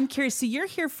route. I'm curious. So you're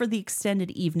here for the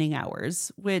extended evening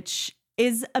hours, which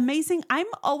is amazing. I'm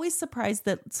always surprised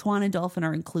that Swan and Dolphin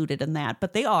are included in that,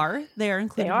 but they are. They are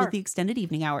included with the extended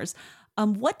evening hours.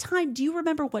 What time? Do you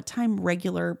remember what time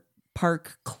regular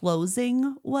park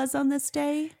closing was on this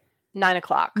day? 9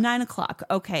 o'clock. 9 o'clock.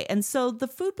 Okay. And so the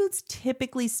food booths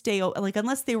typically stay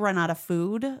unless they run out of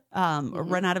food or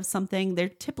run out of something, they're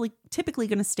typically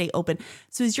going to stay open.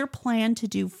 So is your plan to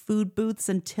do food booths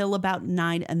until about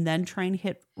 9 and then try and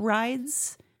hit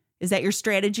rides? Is that your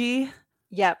strategy?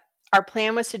 Yep. Our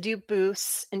plan was to do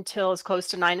booths until as close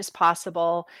to 9 as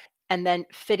possible, and then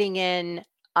fitting in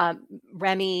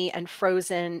Remy and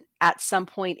Frozen at some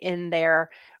point in there.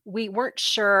 We weren't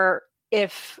sure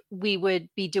if we would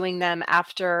be doing them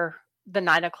after the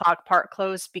 9 o'clock park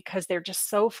close because they're just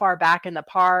so far back in the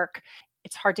park.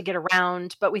 It's hard to get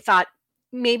around, but we thought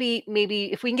maybe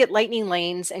if we can get lightning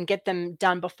lanes and get them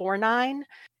done before 9,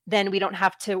 then we don't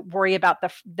have to worry about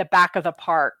the back of the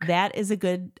park. That is a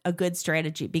good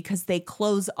strategy because they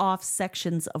close off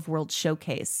sections of World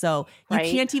Showcase. So you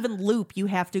can't even loop. You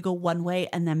have to go one way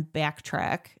and then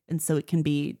backtrack. And so it can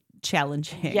be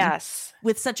challenging. Yes.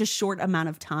 With such a short amount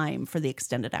of time for the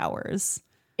extended hours.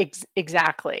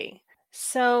 Exactly.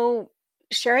 So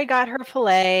Sherry got her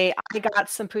filet. I got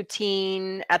some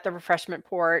poutine at the refreshment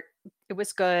port. It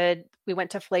was good. We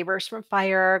went to Flavors from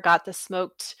Fire, got the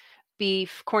smoked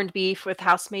corned beef with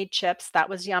house-made chips. That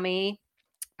was yummy.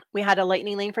 We had a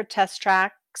lightning lane for Test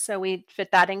Track, so we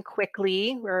fit that in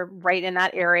quickly. We're right in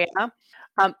that area.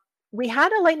 Um, we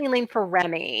had a lightning lane for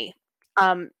Remy,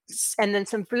 and then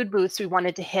some food booths we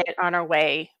wanted to hit on our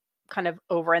way kind of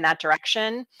over in that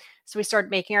direction. So we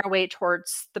started making our way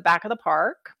towards the back of the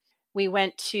park. We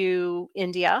went to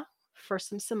India for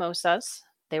some samosas.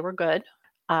 They were good.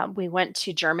 We went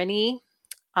to Germany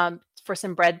for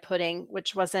some bread pudding,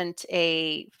 which wasn't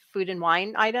a food and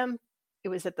wine item. It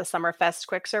was at the Summerfest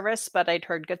quick service, but I'd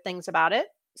heard good things about it.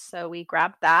 So we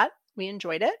grabbed that. We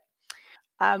enjoyed it.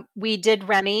 We did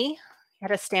Remy,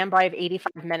 had a standby of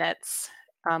 85 minutes,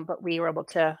 but we were able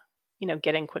to,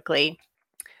 get in quickly.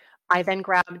 I then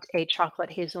grabbed a chocolate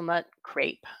hazelnut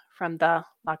crepe from the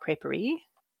La Crêperie,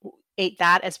 ate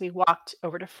that as we walked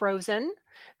over to Frozen,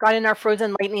 got in our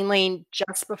Frozen lightning lane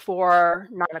just before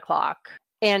 9:00.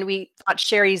 And we thought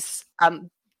Sherry's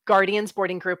Guardians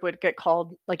boarding group would get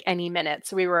called like any minute.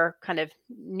 So we were kind of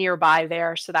nearby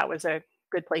there. So that was a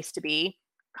good place to be.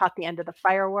 Caught the end of the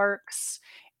fireworks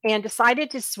and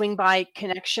decided to swing by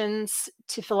Connections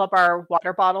to fill up our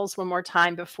water bottles one more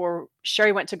time before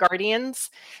Sherry went to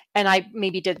Guardians. And I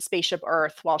maybe did Spaceship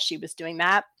Earth while she was doing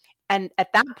that. And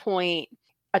at that point,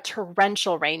 a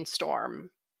torrential rainstorm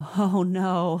Oh,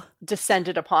 no.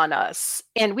 descended upon us.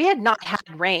 And we had not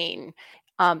had rain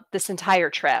this entire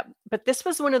trip, but this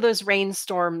was one of those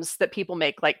rainstorms that people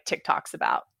make like TikToks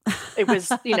about. It was,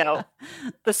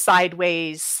 the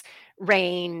sideways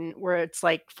rain where it's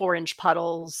like 4-inch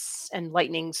puddles and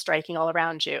lightning striking all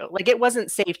around you. Like it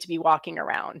wasn't safe to be walking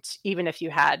around, even if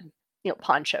you had,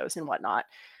 ponchos and whatnot.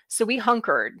 So we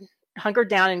hunkered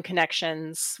down in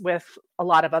Connections with a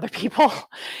lot of other people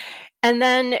and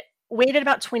then waited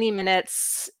about 20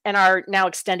 minutes and our now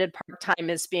extended park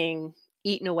time is being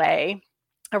eaten away.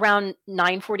 Around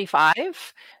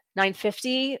 9:45,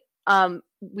 9:50,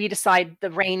 we decide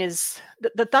the rain is,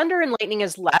 the thunder and lightning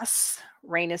is less.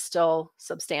 Rain is still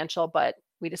substantial, but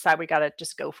we decide we got to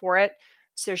just go for it.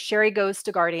 So Sherry goes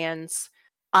to Guardians.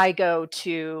 I go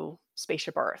to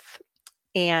Spaceship Earth.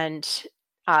 And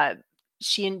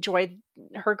she enjoyed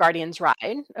her Guardians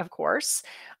ride, of course.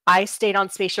 I stayed on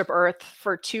Spaceship Earth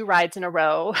for 2 rides in a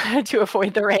row to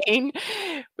avoid the rain.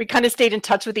 We kind of stayed in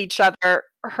touch with each other.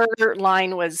 Her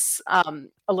line was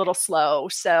a little slow,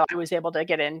 so I was able to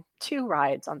get in 2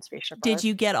 rides on Spaceship Earth. Did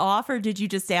you get off or did you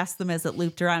just ask them as it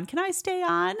looped around, can I stay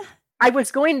on? I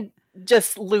was going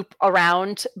just loop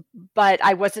around, but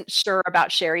I wasn't sure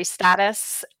about Sherry's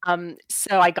status.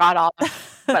 So I got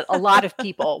off, but a lot of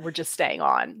people were just staying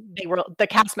on. The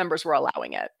cast members were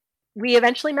allowing it. We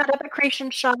eventually met up at Creation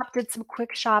Shop, did some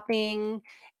quick shopping,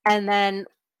 and then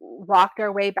walked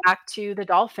our way back to the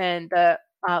Dolphin. The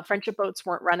friendship boats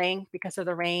weren't running because of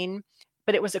the rain,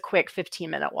 but it was a quick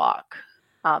 15-minute walk.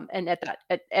 And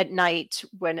at night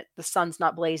when the sun's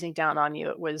not blazing down on you,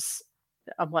 it was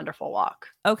a wonderful walk.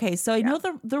 Okay, so I know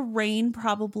the rain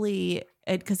probably,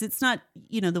 because it's not,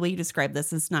 the way you describe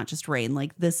this is not just rain.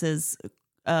 Like this is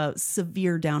a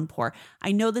severe downpour.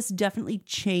 I know this definitely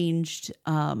changed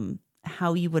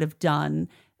how you would have done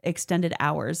extended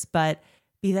hours, but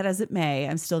be that as it may,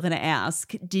 I'm still going to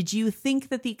ask, did you think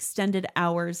that the extended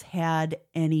hours had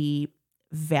any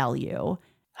value?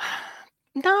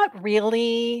 Not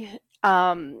really.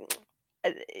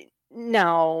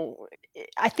 No.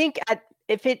 I think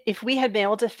if we had been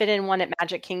able to fit in one at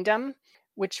Magic Kingdom,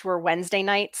 which were Wednesday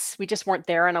nights, we just weren't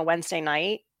there on a Wednesday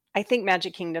night. I think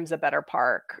Magic Kingdom's a better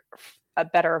park, a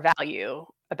better value,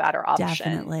 a better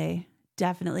option.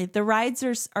 Definitely. The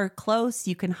rides are close.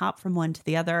 You can hop from one to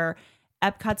the other.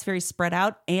 Epcot's very spread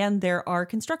out, and there are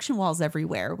construction walls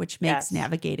everywhere, which makes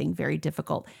navigating very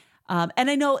difficult. And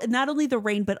I know not only the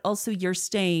rain, but also you're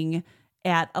staying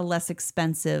at a less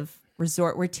expensive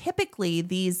resort where typically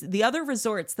the other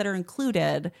resorts that are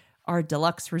included are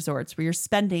deluxe resorts where you're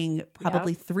spending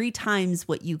probably 3 times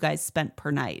what you guys spent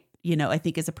per night, I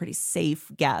think is a pretty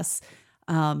safe guess.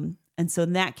 And so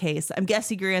in that case, I'm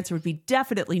guessing your answer would be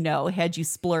definitely no had you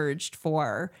splurged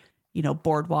for,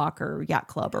 Boardwalk or Yacht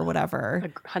Club or whatever.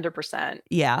 100%.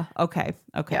 Yeah. Okay.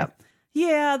 Yep.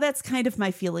 Yeah, that's kind of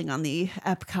my feeling on the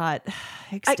Epcot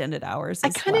extended hours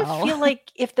as I kind of feel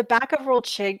like if the Back of World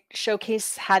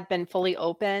Showcase had been fully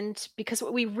opened, because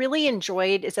what we really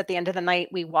enjoyed is at the end of the night,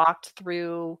 we walked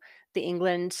through the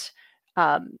England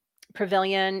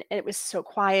pavilion. And it was so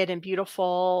quiet and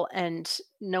beautiful and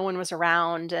no one was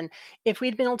around. And if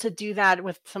we'd been able to do that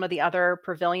with some of the other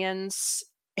pavilions,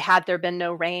 had there been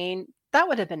no rain, that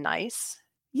would have been nice.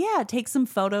 Yeah, take some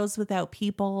photos without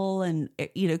people and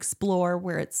explore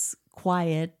where it's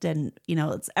quiet and,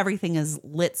 everything is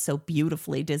lit so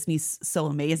beautifully. Disney's so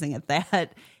amazing at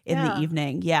that in the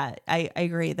evening. Yeah, I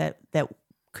agree that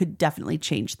could definitely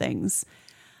change things.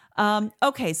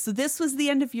 Okay, so this was the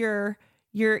end of your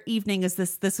evening.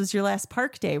 This was your last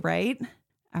park day, right?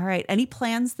 All right. Any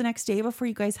plans the next day before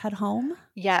you guys head home?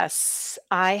 Yes,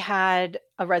 I had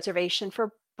a reservation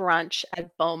for brunch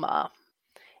at Boma,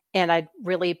 and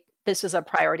this was a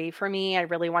priority for me. I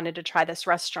really wanted to try this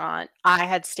restaurant. I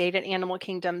had stayed at Animal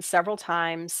Kingdom several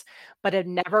times, but had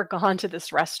never gone to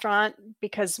this restaurant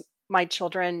because my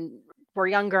children were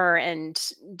younger and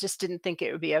just didn't think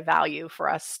it would be a good value for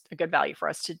us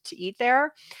to eat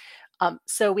there.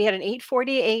 So we had an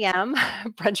 8:40 a.m.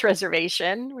 brunch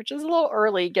reservation, which is a little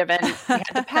early given we had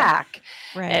to pack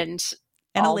Right. and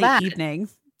And a all late that. evening.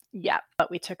 Yeah, but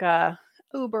we took a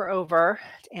Uber over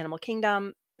to Animal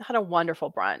Kingdom, had a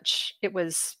wonderful brunch. It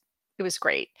was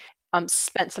great.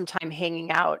 Spent some time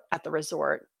hanging out at the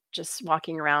resort, just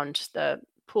walking around the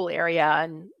pool area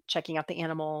and checking out the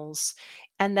animals,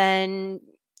 and then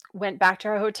went back to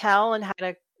our hotel and had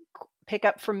a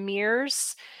pickup from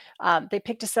Mears. They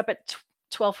picked us up at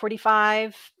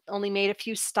 12:45. Only made a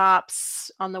few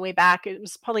stops on the way back. It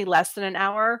was probably less than an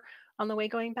hour on the way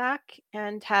going back,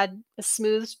 and had a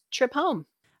smooth trip home.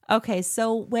 Okay,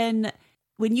 so when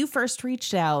you first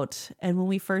reached out and when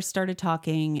we first started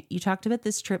talking, you talked about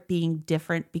this trip being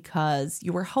different because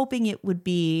you were hoping it would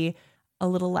be a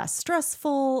little less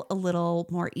stressful, a little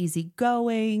more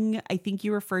easygoing. I think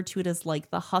you referred to it as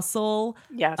like the hustle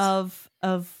Yes. of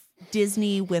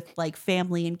Disney with like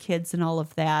family and kids and all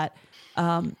of that.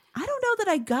 I don't know that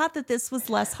I got that this was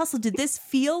less hustle. Did this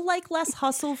feel like less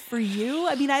hustle for you?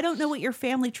 I mean, I don't know what your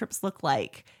family trips look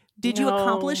like. Did you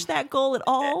accomplish that goal at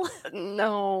all?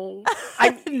 No.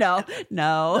 No.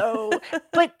 No.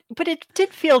 But it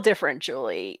did feel different,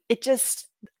 Julie.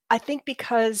 I think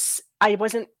because I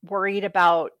wasn't worried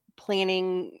about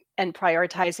planning and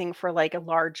prioritizing for like a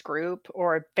large group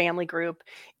or a family group,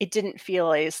 it didn't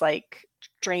feel as like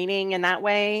draining in that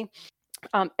way.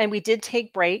 And we did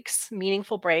take breaks,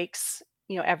 meaningful breaks,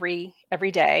 every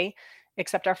day,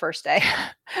 except our first day.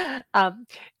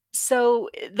 So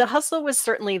the hustle was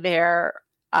certainly there.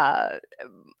 Uh,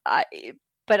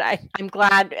 I'm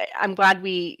glad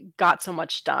we got so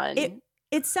much done.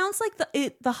 It sounds like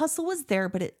the hustle was there,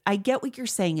 but I get what you're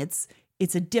saying. It's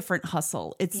a different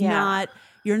hustle. It's not,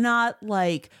 you're not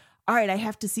like, all right, I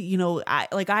have to see,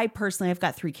 I personally, I've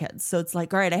got 3 kids. So it's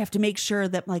like, all right, I have to make sure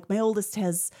that like my oldest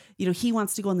has, he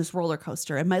wants to go on this roller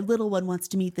coaster and my little one wants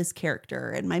to meet this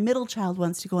character and my middle child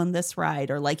wants to go on this ride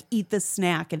or like eat this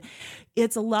snack. And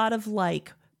it's a lot of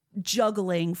like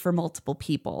juggling for multiple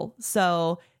people.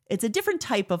 So it's a different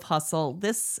type of hustle.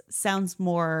 This sounds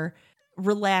more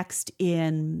relaxed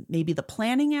in maybe the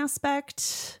planning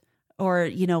aspect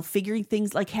or, figuring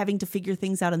things like having to figure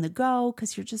things out on the go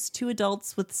because you're just 2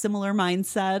 adults with similar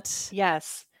mindset.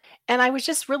 Yes. And I was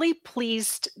just really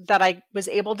pleased that I was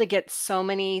able to get so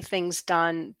many things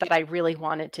done that I really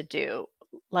wanted to do.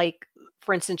 Like,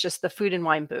 for instance, just the food and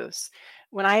wine booths.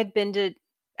 When I had been to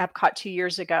Epcot 2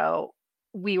 years ago,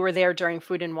 we were there during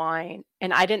food and wine,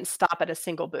 and I didn't stop at a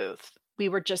single booth. We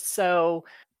were just so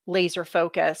laser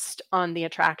focused on the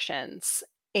attractions.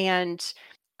 And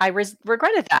I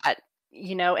regretted that,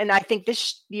 and I think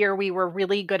this year we were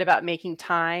really good about making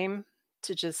time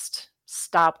to just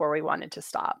stop where we wanted to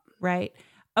stop. Right.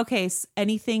 Okay. So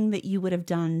anything that you would have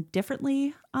done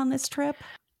differently on this trip?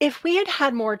 If we had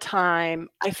had more time,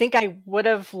 I think I would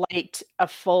have liked a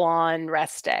full-on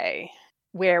rest day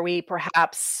where we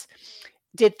perhaps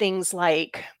did things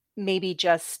like maybe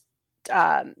just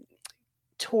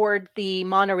toward the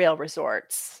monorail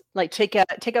resorts, like take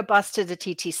a bus to the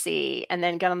TTC and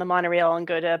then get on the monorail and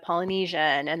go to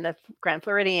Polynesian and the Grand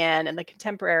Floridian and the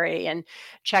Contemporary and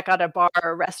check out a bar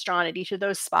or restaurant at each of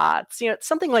those spots.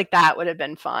 Something like that would have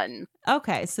been fun.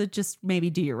 Okay, so just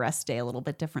maybe do your rest day a little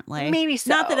bit differently. Maybe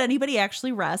so. Not that anybody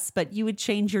actually rests, but you would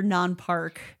change your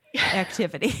non-park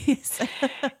activities.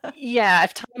 Yeah,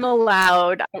 if time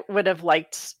allowed, I would have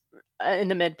liked in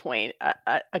the midpoint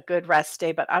a good rest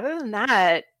day, but other than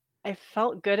that, I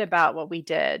felt good about what we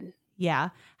did. Yeah.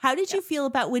 How did you feel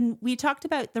about when we talked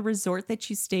about the resort that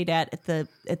you stayed at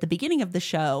the beginning of the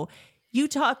show? You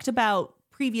talked about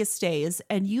previous stays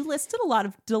and you listed a lot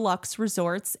of deluxe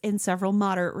resorts and several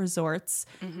moderate resorts.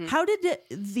 Mm-hmm. How did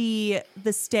the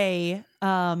stay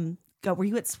go? Were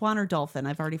you at Swan or Dolphin?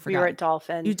 I've already forgotten. We were at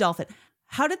Dolphin. You Dolphin.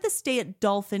 How did the stay at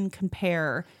Dolphin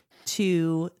compare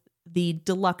to the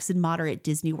deluxe and moderate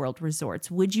Disney World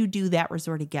resorts? Would you do that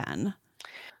resort again?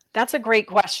 That's a great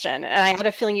question. And I had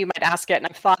a feeling you might ask it, and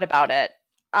I've thought about it.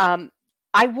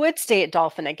 I would stay at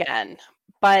Dolphin again,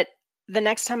 but the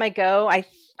next time I go,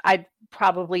 I'd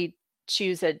probably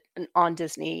choose an on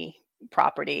Disney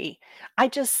property.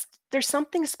 There's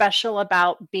something special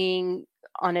about being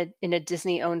in a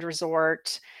Disney owned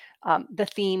resort, the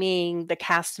theming, the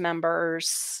cast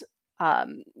members,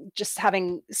 um, just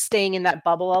staying in that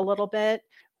bubble a little bit.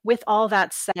 With all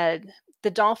that said, the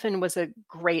Dolphin was a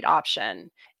great option.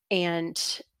 And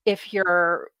if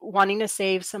you're wanting to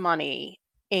save some money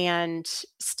and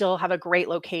still have a great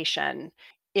location,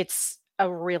 it's a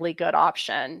really good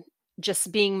option.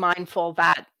 Just being mindful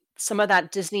that some of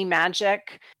that Disney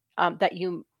magic, that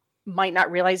you might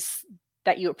not realize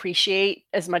that you appreciate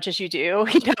as much as you do,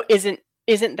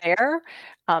 isn't there.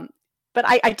 Um, but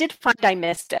I did find I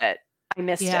missed it.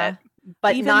 Yeah.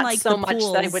 But Even not like so the much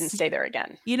that I pools, wouldn't stay there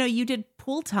again. you did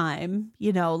pool time,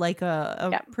 like a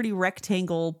Yeah. pretty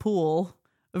rectangle pool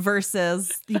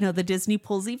versus, the Disney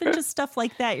pools, even just stuff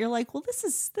like that. You're like, well, this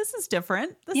is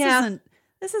different. Yeah.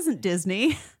 This isn't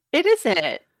Disney. It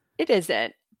isn't. It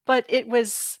isn't. But it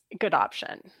was a good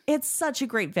option. It's such a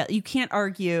great value. You can't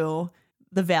argue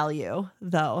the value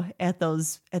though at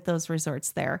those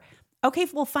resorts there. Okay,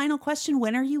 well, final question.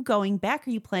 When are you going back?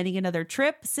 Are you planning another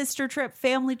trip, sister trip,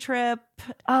 family trip,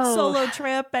 solo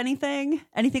trip, anything?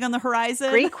 Anything on the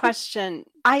horizon? Great question.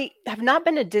 I have not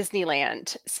been to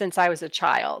Disneyland since I was a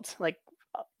child, like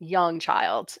a young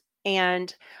child.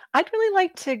 And I'd really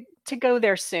like to go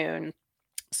there soon.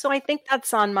 So I think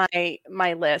that's on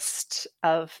my list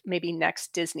of maybe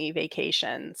next Disney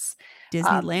vacations.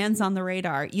 Disneyland's on the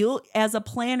radar. As a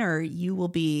planner, you will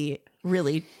be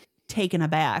really taken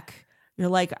aback. You're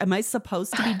like, am I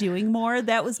supposed to be doing more?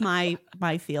 That was my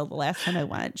feel the last time I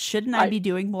went. Shouldn't I be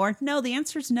doing more? No, the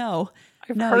answer is no.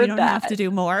 No, you don't have to do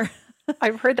more.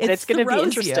 I've heard that it's going to be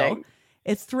interesting.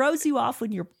 It throws you off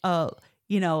when you're, a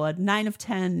 9 of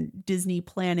 10 Disney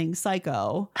planning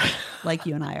psycho like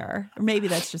you and I are. Or maybe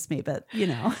that's just me, but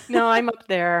No, I'm up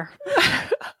there.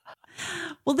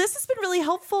 Well, this has been really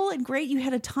helpful and great. You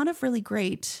had a ton of really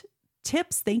great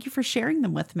tips. Thank you for sharing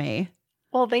them with me.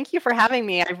 Well, thank you for having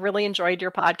me. I've really enjoyed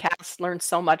your podcast, learned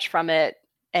so much from it,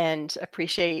 and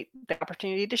appreciate the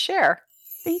opportunity to share.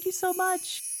 Thank you so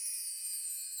much.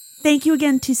 Thank you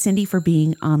again to Cindy for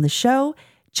being on the show.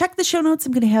 Check the show notes.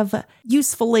 I'm going to have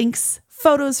useful links,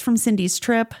 photos from Cindy's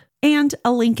trip, and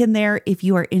a link in there if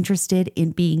you are interested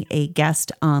in being a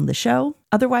guest on the show.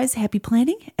 Otherwise, happy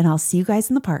planning, and I'll see you guys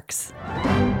in the parks.